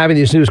even having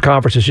these news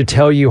conferences should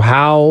tell you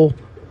how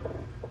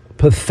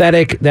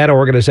pathetic that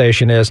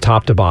organization is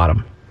top to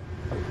bottom.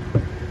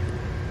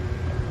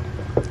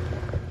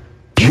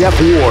 Jeff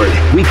Ward,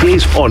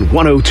 weekdays on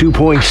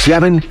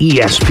 102.7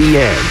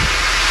 ESPN.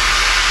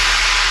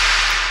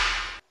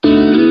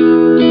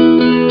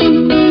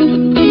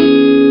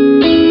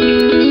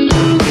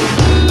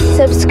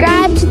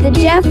 Subscribe to the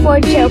Jeff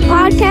Ward Show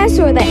podcast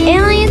or the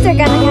aliens are going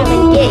to come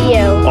and get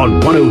you.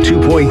 On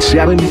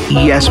 102.7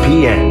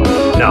 ESPN.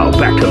 Now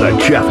back to the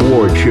Jeff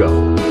Ward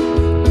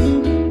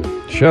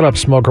Show. Shut up,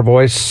 smoker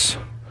voice.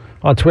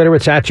 On Twitter,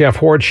 it's at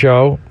Jeff Ward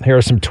Show. Here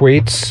are some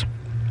tweets.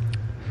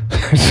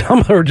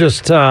 Some are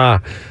just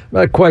not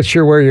quite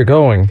sure where you're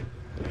going.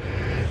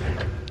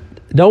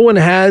 No one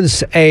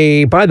has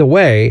by the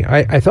way,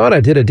 I thought I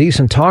did a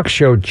decent talk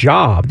show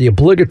job, the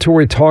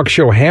obligatory talk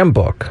show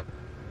handbook,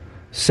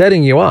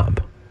 setting you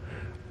up.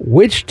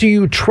 Which do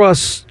you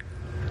trust?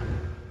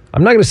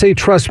 I'm not going to say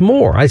trust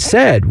more. I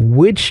said,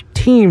 which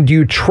team do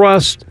you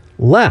trust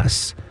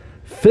less,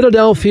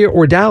 Philadelphia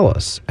or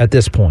Dallas at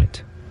this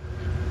point?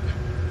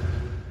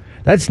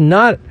 That's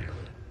not...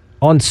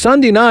 On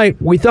Sunday night,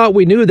 we thought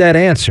we knew that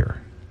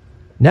answer.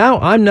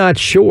 Now I'm not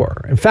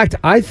sure. In fact,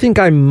 I think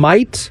I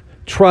might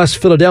trust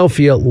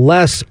Philadelphia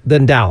less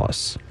than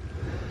Dallas.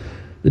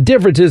 The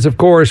difference is, of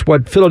course,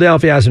 what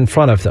Philadelphia has in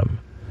front of them.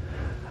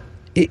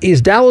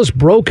 Is Dallas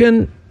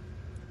broken?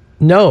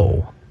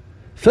 No.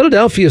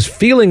 Philadelphia is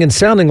feeling and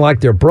sounding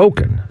like they're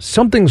broken.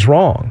 Something's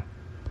wrong.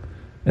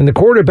 And the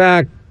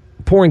quarterback,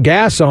 pouring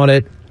gas on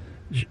it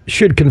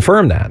should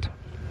confirm that.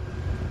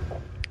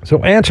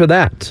 So answer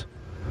that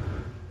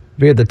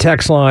via the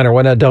text line or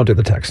whatnot. Don't do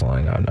the text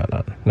line.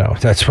 No.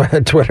 That's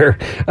what Twitter.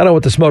 I don't know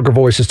what the smoker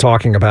voice is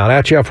talking about.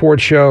 At Jeff Ward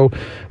Show.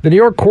 The New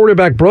York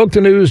quarterback broke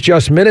the news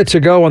just minutes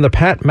ago on the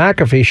Pat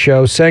McAfee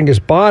show, saying his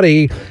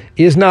body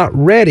is not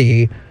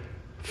ready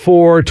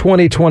for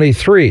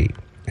 2023.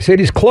 He said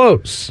he's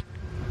close,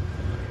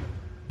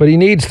 but he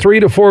needs 3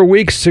 to 4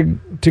 weeks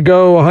to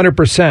go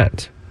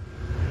 100%.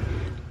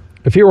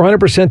 If he were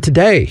 100%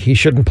 today, he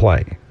shouldn't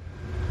play.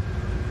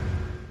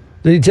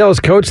 Did he tell his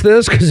coach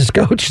this? Because his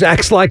coach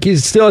acts like he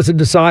still hasn't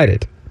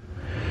decided.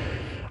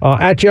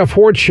 At Jeff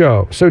Ward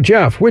Show. So,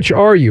 Jeff, which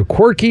are you,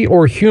 quirky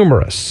or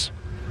humorous?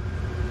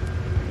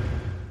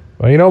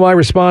 Well, you know my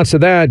response to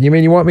that. You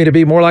mean you want me to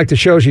be more like the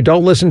shows you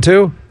don't listen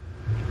to?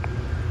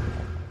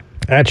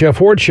 At Jeff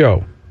Ward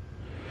Show.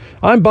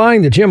 I'm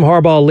buying the Jim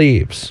Harbaugh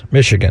leaves,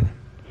 Michigan.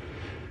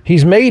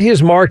 He's made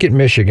his mark at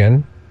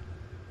Michigan,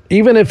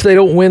 even if they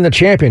don't win the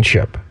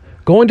championship.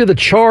 Going to the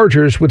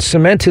Chargers would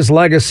cement his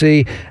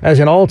legacy as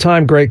an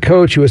all-time great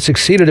coach who has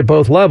succeeded at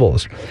both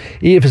levels.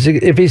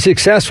 If he's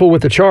successful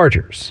with the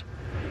Chargers.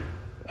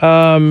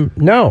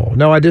 No,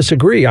 I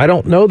disagree. I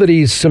don't know that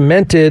he's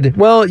cemented.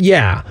 Well,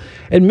 yeah.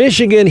 In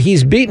Michigan,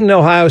 he's beaten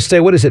Ohio State.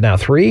 What is it now,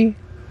 3?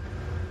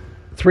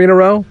 3 in a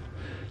row?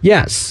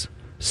 Yes.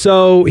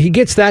 So he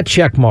gets that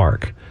check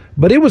mark.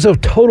 But it was a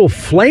total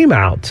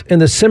flameout in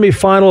the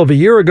semifinal of a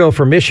year ago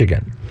for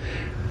Michigan.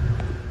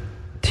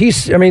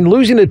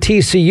 Losing to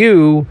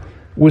TCU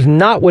was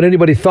not what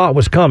anybody thought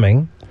was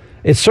coming.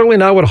 It's certainly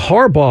not what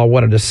Harbaugh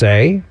wanted to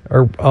say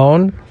or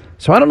own.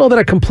 So I don't know that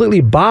I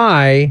completely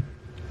buy.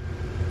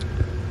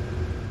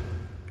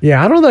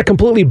 Yeah, I don't know that I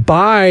completely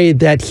buy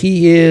that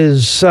he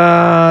is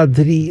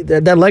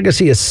that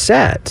legacy is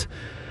set.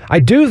 I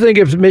do think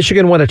if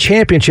Michigan won a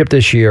championship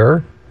this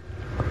year,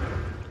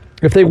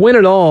 if they win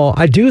it all,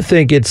 I do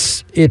think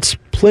it's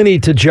plenty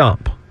to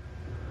jump.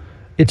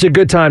 It's a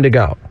good time to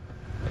go.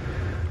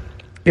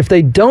 If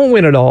they don't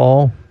win it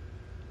all,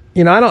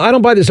 I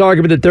don't buy this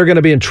argument that they're going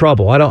to be in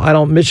trouble. I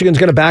don't. Michigan's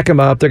going to back them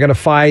up. They're going to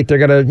fight. They're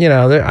going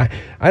to,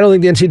 I don't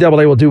think the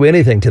NCAA will do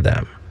anything to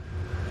them.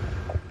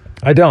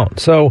 I don't.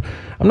 So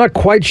I'm not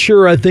quite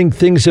sure. I think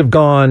things have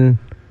gone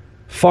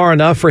far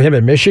enough for him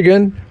at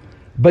Michigan.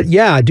 But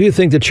yeah, I do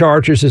think the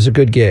Chargers is a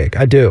good gig.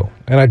 I do.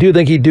 And I do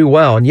think he'd do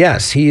well. And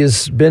yes, he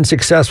has been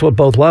successful at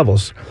both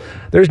levels.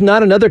 There's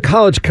not another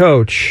college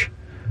coach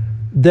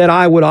that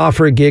I would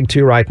offer a gig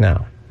to right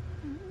now.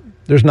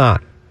 There's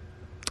not.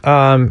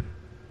 And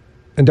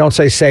don't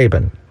say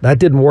Saban. That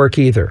didn't work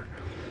either.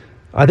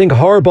 I think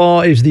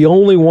Harbaugh is the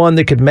only one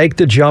that could make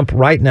the jump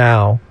right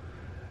now,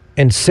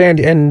 and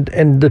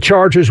the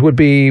Chargers would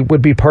be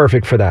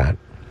perfect for that.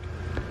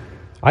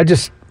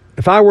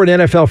 If I were an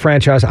NFL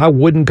franchise, I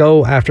wouldn't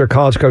go after a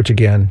college coach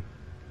again.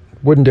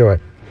 Wouldn't do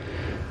it.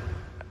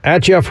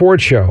 At Jeff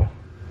Ward Show.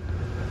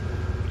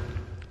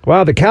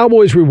 Wow, the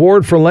Cowboys'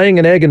 reward for laying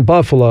an egg in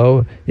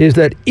Buffalo is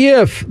that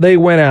if they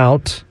went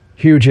out,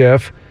 huge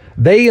if,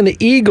 they and the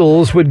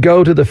Eagles would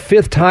go to the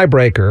 5th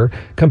tiebreaker,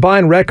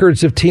 combine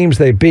records of teams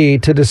they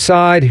beat to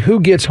decide who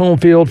gets home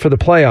field for the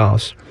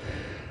playoffs.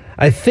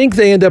 I think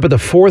they end up at the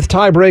 4th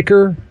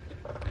tiebreaker,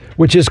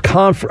 which is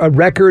a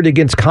record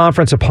against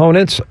conference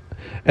opponents,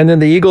 and then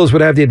the Eagles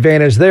would have the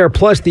advantage there.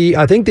 Plus,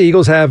 I think the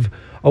Eagles have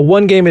a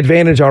 1-game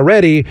advantage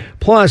already,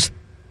 plus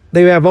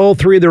they have all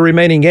 3 of the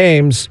remaining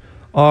games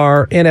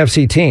are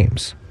NFC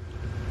teams.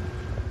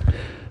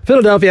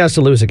 Philadelphia has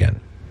to lose again.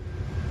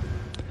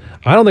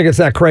 I don't think it's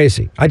that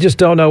crazy. I just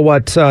don't know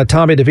what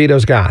Tommy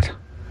DeVito's got.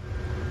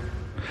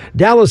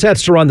 Dallas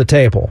has to run the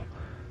table.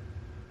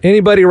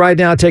 Anybody right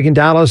now taking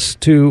Dallas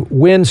to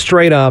win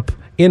straight up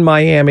in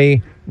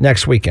Miami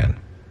next weekend?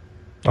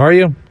 Are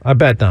you? I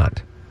bet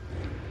not.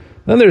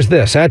 Then there's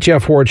this, at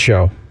Jeff Ward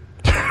Show.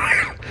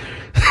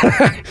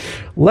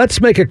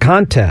 Let's make a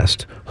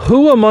contest.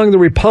 Who among the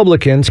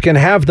Republicans can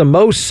have the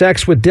most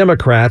sex with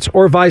Democrats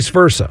or vice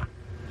versa?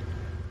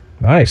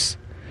 Nice.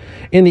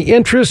 In the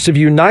interests of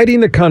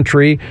uniting the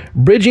country,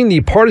 bridging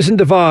the partisan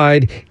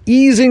divide,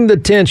 easing the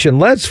tension,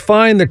 let's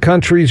find the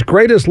country's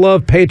greatest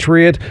loved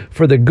patriot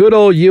for the good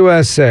old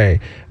USA.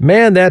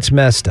 Man, that's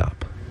messed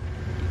up.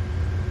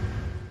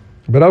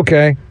 But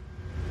okay.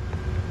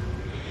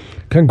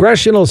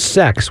 Congressional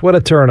sex, what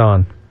a turn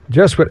on.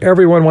 Just what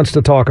everyone wants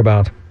to talk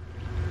about.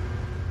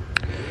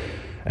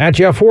 At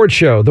Jeff Ward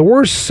Show, the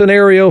worst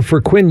scenario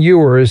for Quinn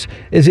Ewers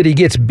is that he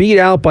gets beat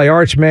out by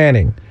Arch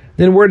Manning.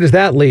 Then where does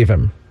that leave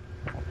him?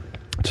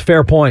 It's a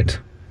fair point.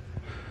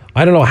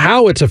 I don't know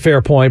how it's a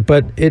fair point,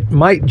 but it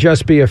might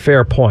just be a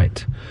fair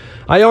point.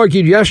 I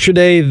argued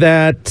yesterday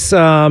that,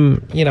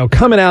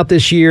 coming out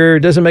this year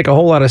doesn't make a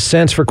whole lot of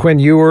sense for Quinn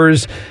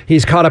Ewers.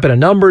 He's caught up in a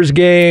numbers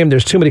game.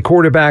 There's too many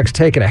quarterbacks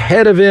taken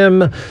ahead of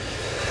him.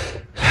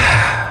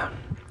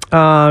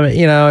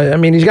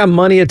 He's got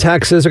money at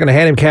Texas. They're going to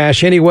hand him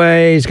cash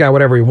anyway. He's got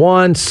whatever he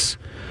wants.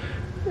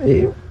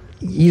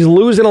 He's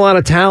losing a lot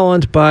of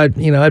talent, but,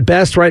 at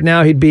best right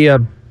now he'd be a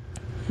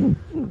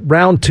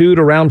round 2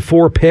 to round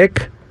 4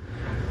 pick.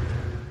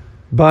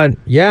 But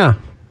yeah,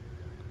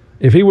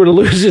 if he were to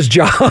lose his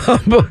job,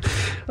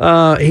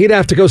 he'd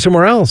have to go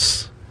somewhere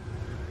else.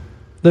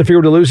 If he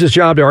were to lose his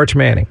job to Arch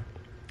Manning.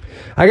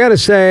 I got to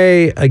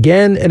say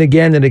again and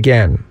again and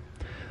again,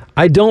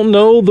 I don't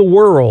know the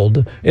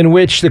world in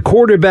which the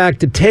quarterback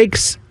that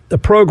takes the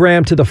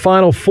program to the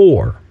Final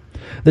Four,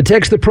 that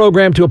takes the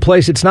program to a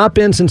place it's not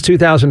been since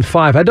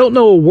 2005. I don't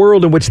know a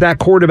world in which that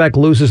quarterback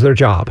loses their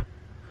job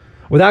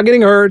without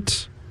getting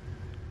hurt.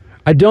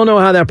 I don't know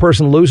how that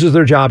person loses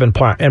their job in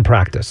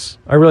practice.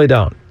 I really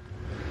don't.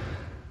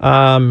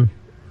 I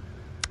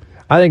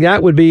think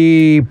that would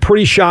be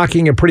pretty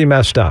shocking and pretty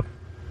messed up.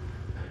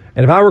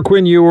 And if I were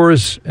Quinn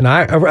Ewers, and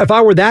if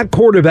I were that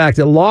quarterback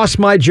that lost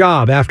my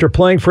job after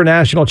playing for a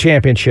national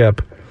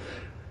championship,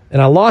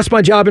 and I lost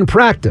my job in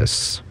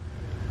practice,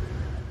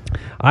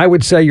 I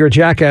would say, you're a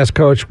jackass,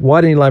 coach. Why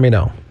didn't you let me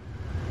know?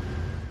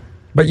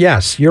 But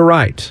yes, you're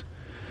right.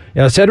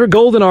 You know, Cedric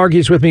Golden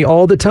argues with me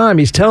all the time.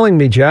 He's telling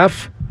me,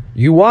 Jeff,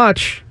 you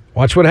watch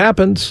what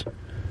happens.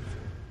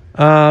 It's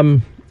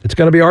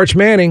going to be Arch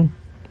Manning.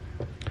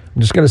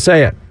 I'm just going to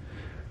say it.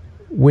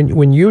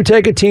 When you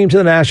take a team to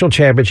the national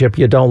championship,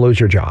 you don't lose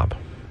your job.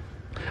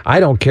 I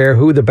don't care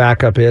who the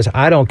backup is.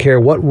 I don't care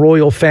what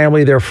royal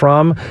family they're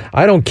from.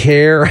 I don't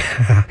care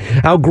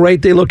how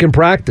great they look in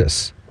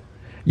practice.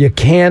 You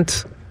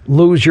can't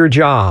lose your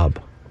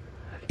job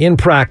in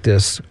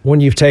practice when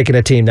you've taken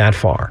a team that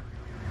far.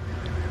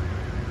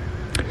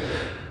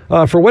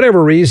 For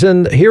whatever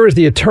reason, here is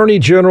the Attorney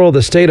General of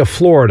the state of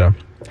Florida.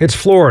 It's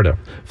Florida.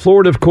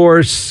 Florida, of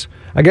course,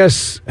 I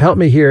guess, help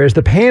me here, is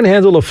the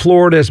panhandle of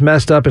Florida as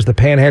messed up as the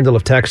panhandle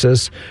of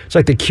Texas? It's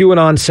like the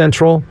QAnon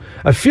Central.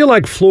 I feel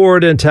like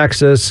Florida and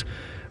Texas,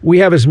 we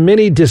have as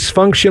many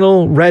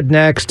dysfunctional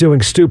rednecks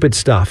doing stupid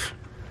stuff.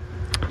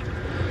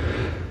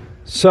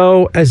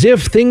 So, as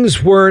if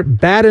things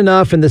weren't bad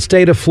enough in the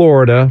state of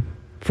Florida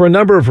for a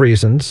number of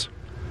reasons,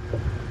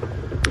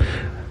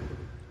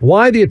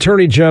 why the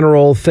Attorney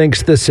General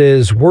thinks this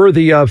is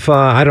worthy of,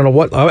 I don't know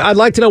what, I'd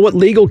like to know what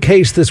legal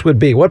case this would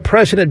be. What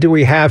precedent do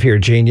we have here,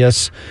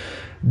 genius?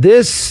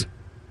 This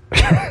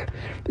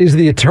is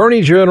the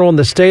Attorney General in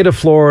the state of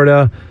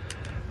Florida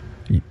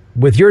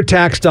with your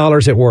tax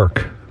dollars at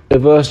work.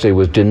 University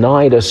was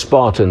denied a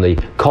spot in the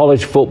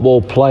college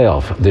football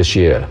playoff this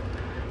year.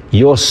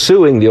 You're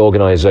suing the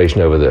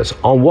organization over this.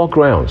 On what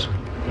grounds?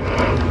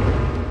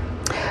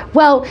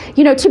 Well,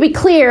 you know, to be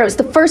clear, it was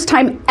the first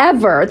time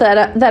ever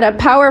that a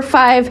Power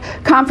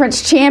 5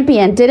 conference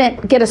champion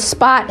didn't get a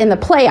spot in the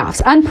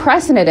playoffs.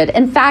 Unprecedented.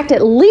 In fact,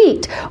 it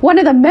leaked. One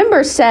of the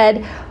members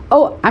said,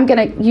 oh, I'm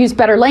going to use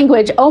better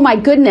language. Oh, my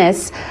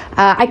goodness.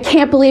 I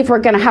can't believe we're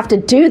going to have to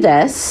do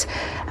this.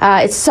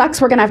 It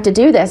sucks we're going to have to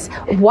do this.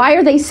 Why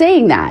are they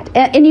saying that?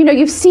 And you know,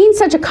 you've seen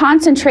such a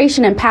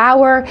concentration in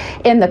power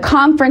in the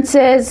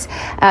conferences.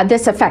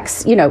 This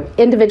affects, you know,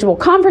 individual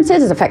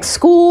conferences. It affects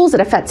schools. It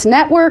affects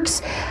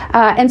networks.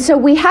 And so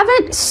we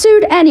haven't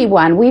sued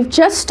anyone. We've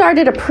just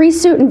started a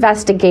pre-suit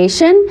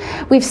investigation.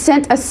 We've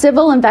sent a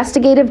civil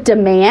investigative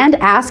demand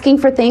asking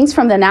for things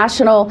from the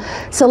National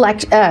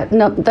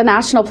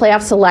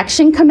Playoff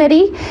Selection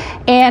Committee.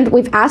 And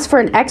we've asked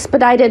for an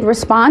expedited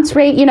response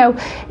rate. You know,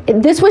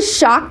 this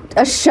was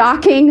a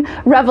shocking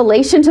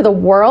revelation to the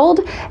world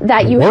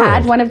that you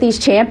had one of these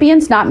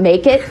champions not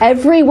make it.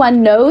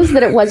 Everyone knows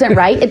that it wasn't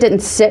right. It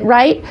didn't sit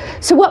right.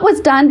 So what was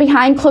done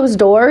behind closed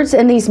doors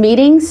in these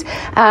meetings?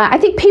 I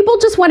think people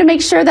just want to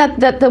make sure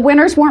that the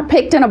winners weren't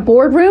picked in a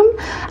boardroom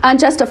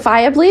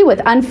unjustifiably with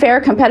unfair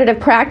competitive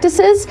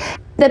practices,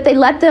 that they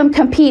let them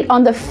compete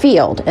on the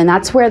field. And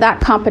that's where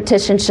that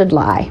competition should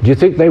lie. Do you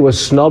think they were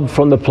snubbed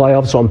from the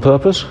playoffs on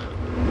purpose?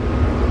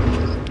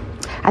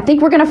 I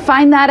think we're going to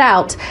find that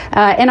out.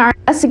 In our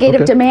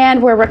investigative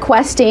demand, we're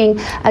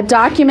requesting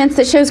documents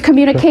that shows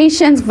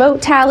communications,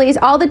 vote tallies,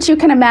 all that you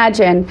can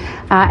imagine.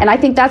 And I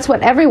think that's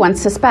what everyone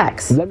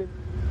suspects.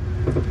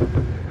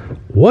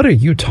 What are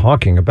you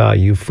talking about,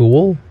 you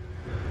fool?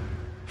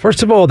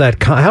 First of all,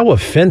 how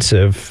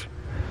offensive.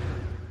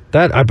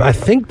 I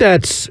think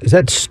is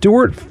that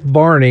Stuart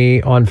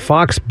Varney on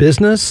Fox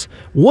Business?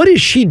 What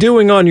is she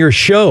doing on your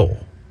show?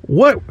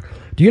 What?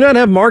 Do you not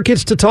have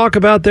markets to talk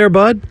about there,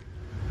 bud?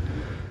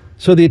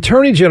 So the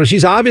Attorney General,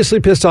 she's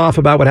obviously pissed off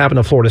about what happened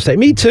to Florida State.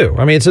 Me too.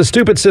 I mean, it's a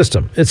stupid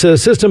system. It's a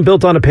system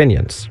built on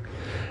opinions.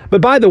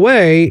 But by the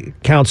way,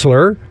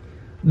 Counselor,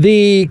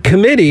 the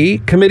committee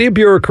of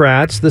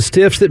bureaucrats, the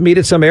stiffs that meet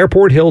at some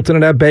airport Hilton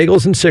and have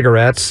bagels and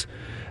cigarettes,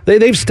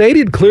 they've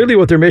stated clearly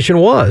what their mission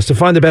was, to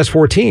find the best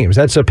 4 teams.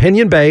 That's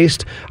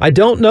opinion-based. I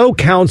don't know,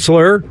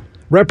 Counselor,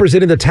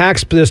 representing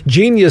this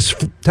genius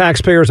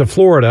taxpayers of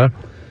Florida,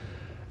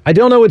 I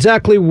don't know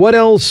exactly what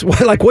else,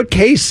 like what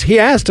case. He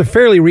asked a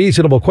fairly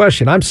reasonable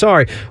question. I'm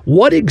sorry.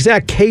 What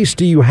exact case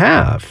do you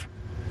have?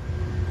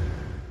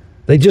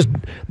 They just,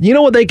 you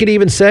know what they could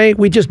even say?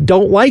 We just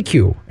don't like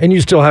you, and you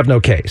still have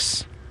no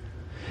case.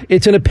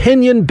 It's an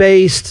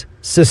opinion-based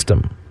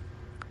system.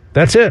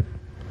 That's it.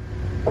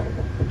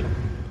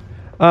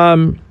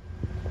 And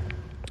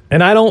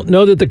I don't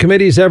know that the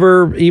committee's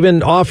ever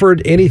even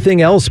offered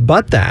anything else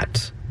but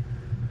that.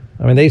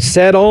 I mean, they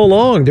said all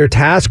along their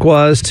task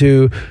was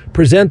to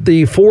present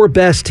the 4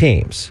 best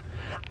teams.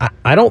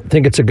 I don't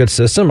think it's a good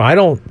system. I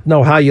don't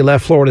know how you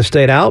left Florida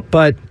State out,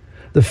 but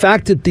the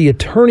fact that the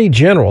Attorney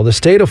General, the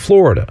state of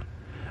Florida,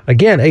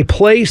 again, a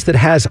place that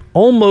has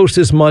almost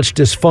as much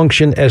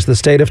dysfunction as the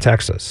state of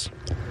Texas,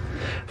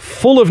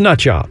 full of nut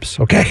jobs,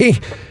 okay?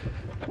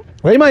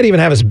 They might even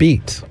have us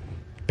beat.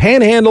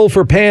 Panhandle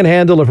for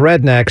panhandle of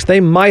rednecks, they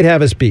might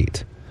have us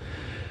beat.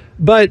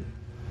 But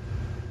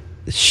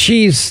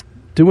she's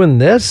doing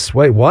this?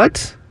 Wait,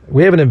 what?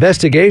 We have an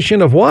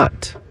investigation of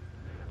what?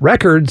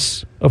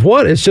 Records of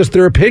what? It's just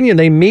their opinion.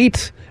 They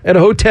meet at a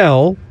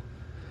hotel.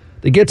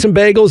 They get some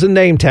bagels and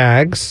name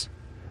tags.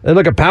 They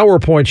look at a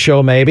PowerPoint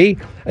show maybe,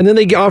 and then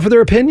they offer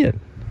their opinion.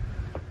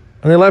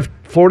 And they left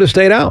Florida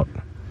State out.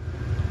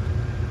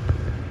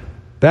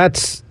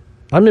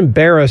 I'm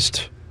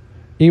embarrassed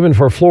even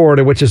for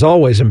Florida, which is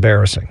always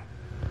embarrassing.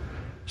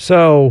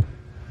 So,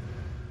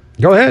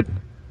 go ahead.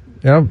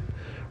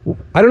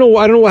 I don't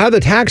know how the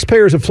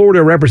taxpayers of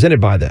Florida are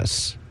represented by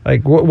this.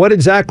 Like, what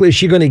exactly is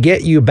she going to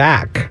get you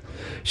back?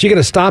 Is she going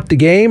to stop the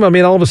game? I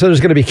mean, all of a sudden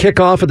there's going to be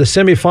kickoff at the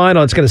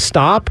semifinal. It's going to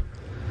stop.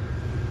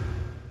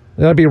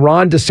 That'll be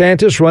Ron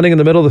DeSantis running in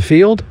the middle of the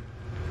field.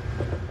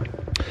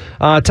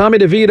 Tommy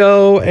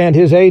DeVito and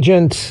his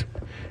agent.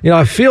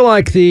 I feel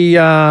like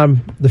the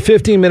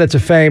 15 minutes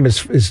of fame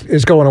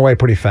is going away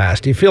pretty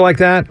fast. Do you feel like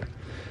that?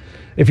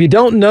 If you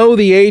don't know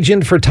the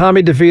agent for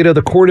Tommy DeVito,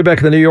 the quarterback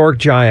of the New York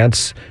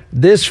Giants,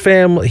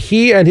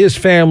 he and his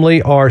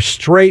family are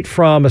straight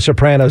from a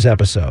Sopranos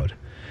episode.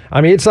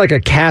 I mean, it's like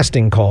a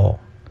casting call.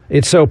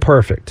 It's so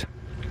perfect.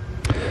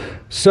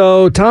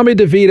 So Tommy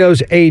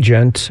DeVito's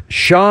agent,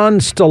 Sean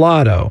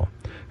Stellato,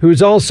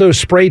 who's also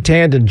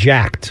spray-tanned and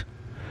jacked,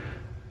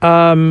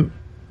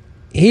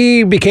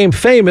 he became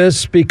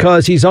famous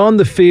because he's on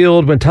the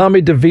field when Tommy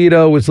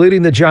DeVito was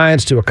leading the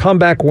Giants to a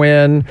comeback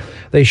win.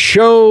 They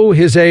show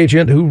his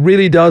agent, who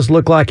really does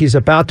look like he's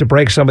about to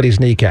break somebody's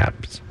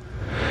kneecaps.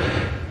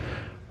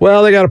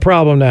 Well, they got a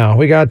problem now.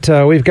 We've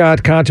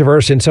got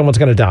controversy, and someone's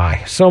going to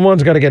die.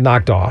 Someone's going to get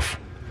knocked off.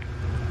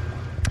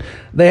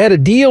 They had a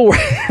deal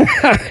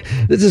where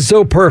this is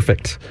so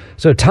perfect.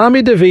 So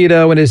Tommy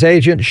DeVito and his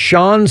agent,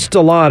 Sean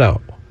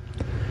Stellato,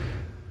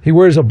 he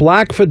wears a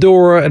black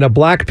fedora and a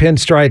black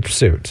pinstripe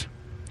suit.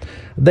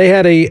 They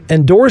had an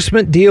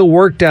endorsement deal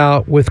worked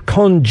out with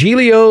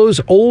Congilio's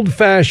Old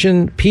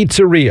Fashioned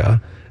Pizzeria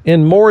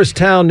in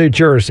Morristown, New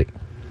Jersey.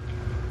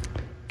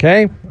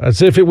 Okay?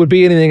 As if it would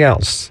be anything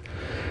else.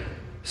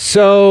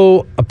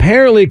 So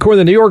apparently, according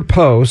to the New York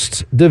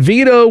Post,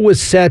 DeVito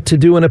was set to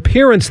do an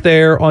appearance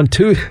there on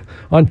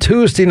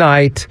Tuesday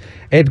night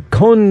at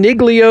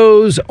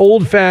Coniglio's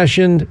Old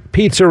Fashioned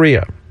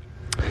Pizzeria.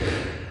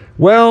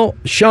 Well,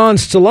 Sean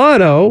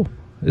Stellato,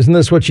 isn't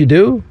this what you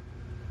do?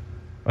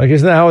 Like,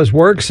 isn't that how it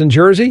works in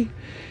Jersey?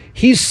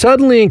 He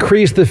suddenly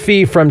increased the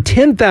fee from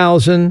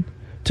 $10,000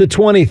 to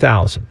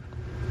 $20,000.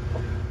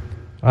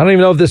 I don't even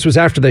know if this was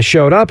after they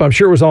showed up. I'm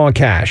sure it was all in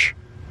cash.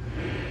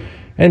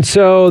 And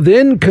so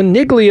then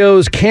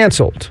Coniglio's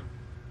canceled.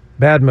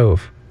 Bad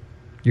move.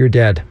 You're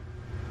dead.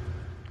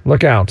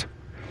 Look out.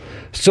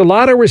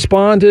 Stellato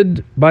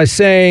responded by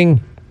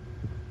saying,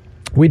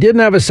 "We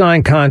didn't have a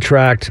signed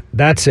contract.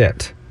 That's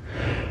it."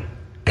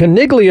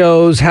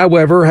 Coniglio's,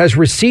 however, has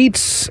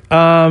receipts,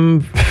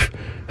 and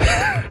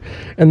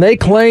they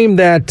claim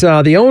that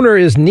the owner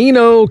is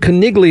Nino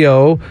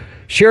Coniglio,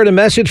 shared a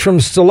message from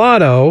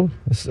Stellato,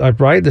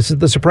 right, this is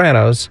The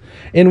Sopranos,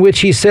 in which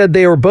he said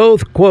they were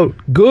both, quote,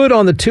 good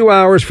on the 2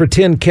 hours for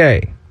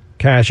 $10K.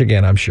 Cash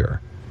again, I'm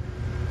sure.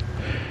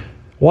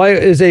 Why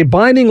is a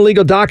binding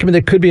legal document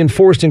that could be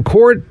enforced in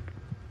court?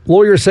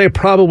 Lawyers say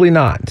probably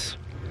not.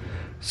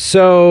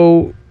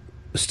 So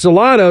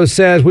Stellato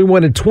says we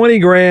wanted 20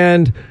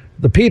 grand.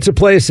 The pizza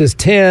place is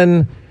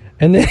 10.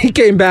 And then he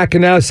came back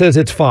and now says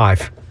it's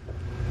 5.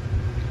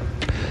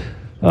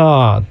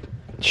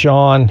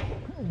 Sean.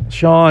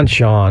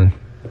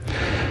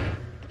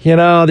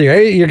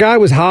 Your guy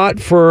was hot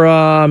for,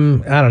 I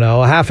don't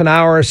know, a half an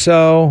hour or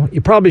so.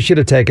 You probably should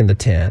have taken the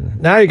 10.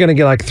 Now you're going to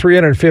get like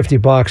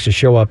 $350 to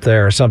show up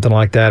there or something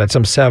like that at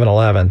some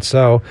 7-Eleven.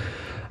 So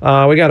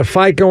we got a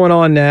fight going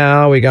on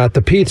now. We got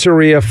the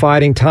pizzeria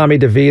fighting Tommy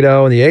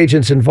DeVito and the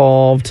agents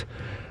involved.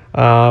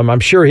 I'm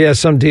sure he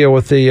has some deal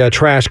with the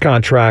trash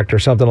contract or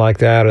something like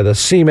that, or the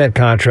cement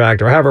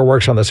contract, or however it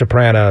works on The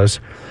Sopranos.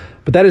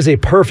 But that is a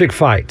perfect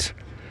fight.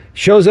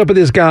 Shows up with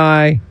this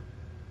guy.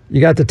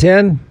 You got the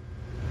 10?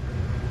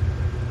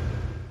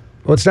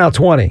 Well, it's now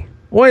 20.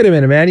 Wait a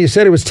minute, man. You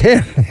said it was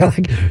 10.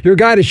 Like, your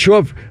guy to show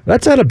up.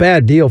 That's not a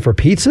bad deal for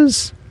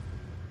pizzas.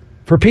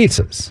 For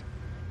pizzas.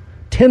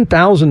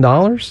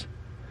 $10,000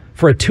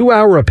 for a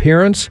 2-hour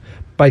appearance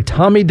by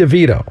Tommy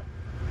DeVito.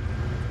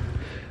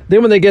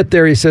 Then when they get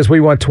there, he says,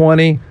 we want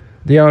 20.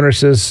 The owner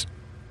says,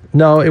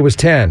 no, it was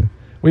 10.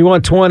 We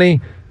want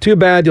 20. Too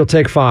bad, you'll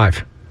take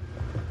 5.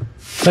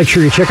 Make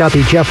sure you check out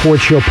the Jeff Ward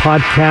Show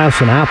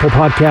podcast on Apple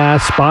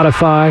Podcasts,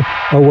 Spotify,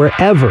 or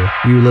wherever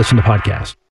you listen to podcasts.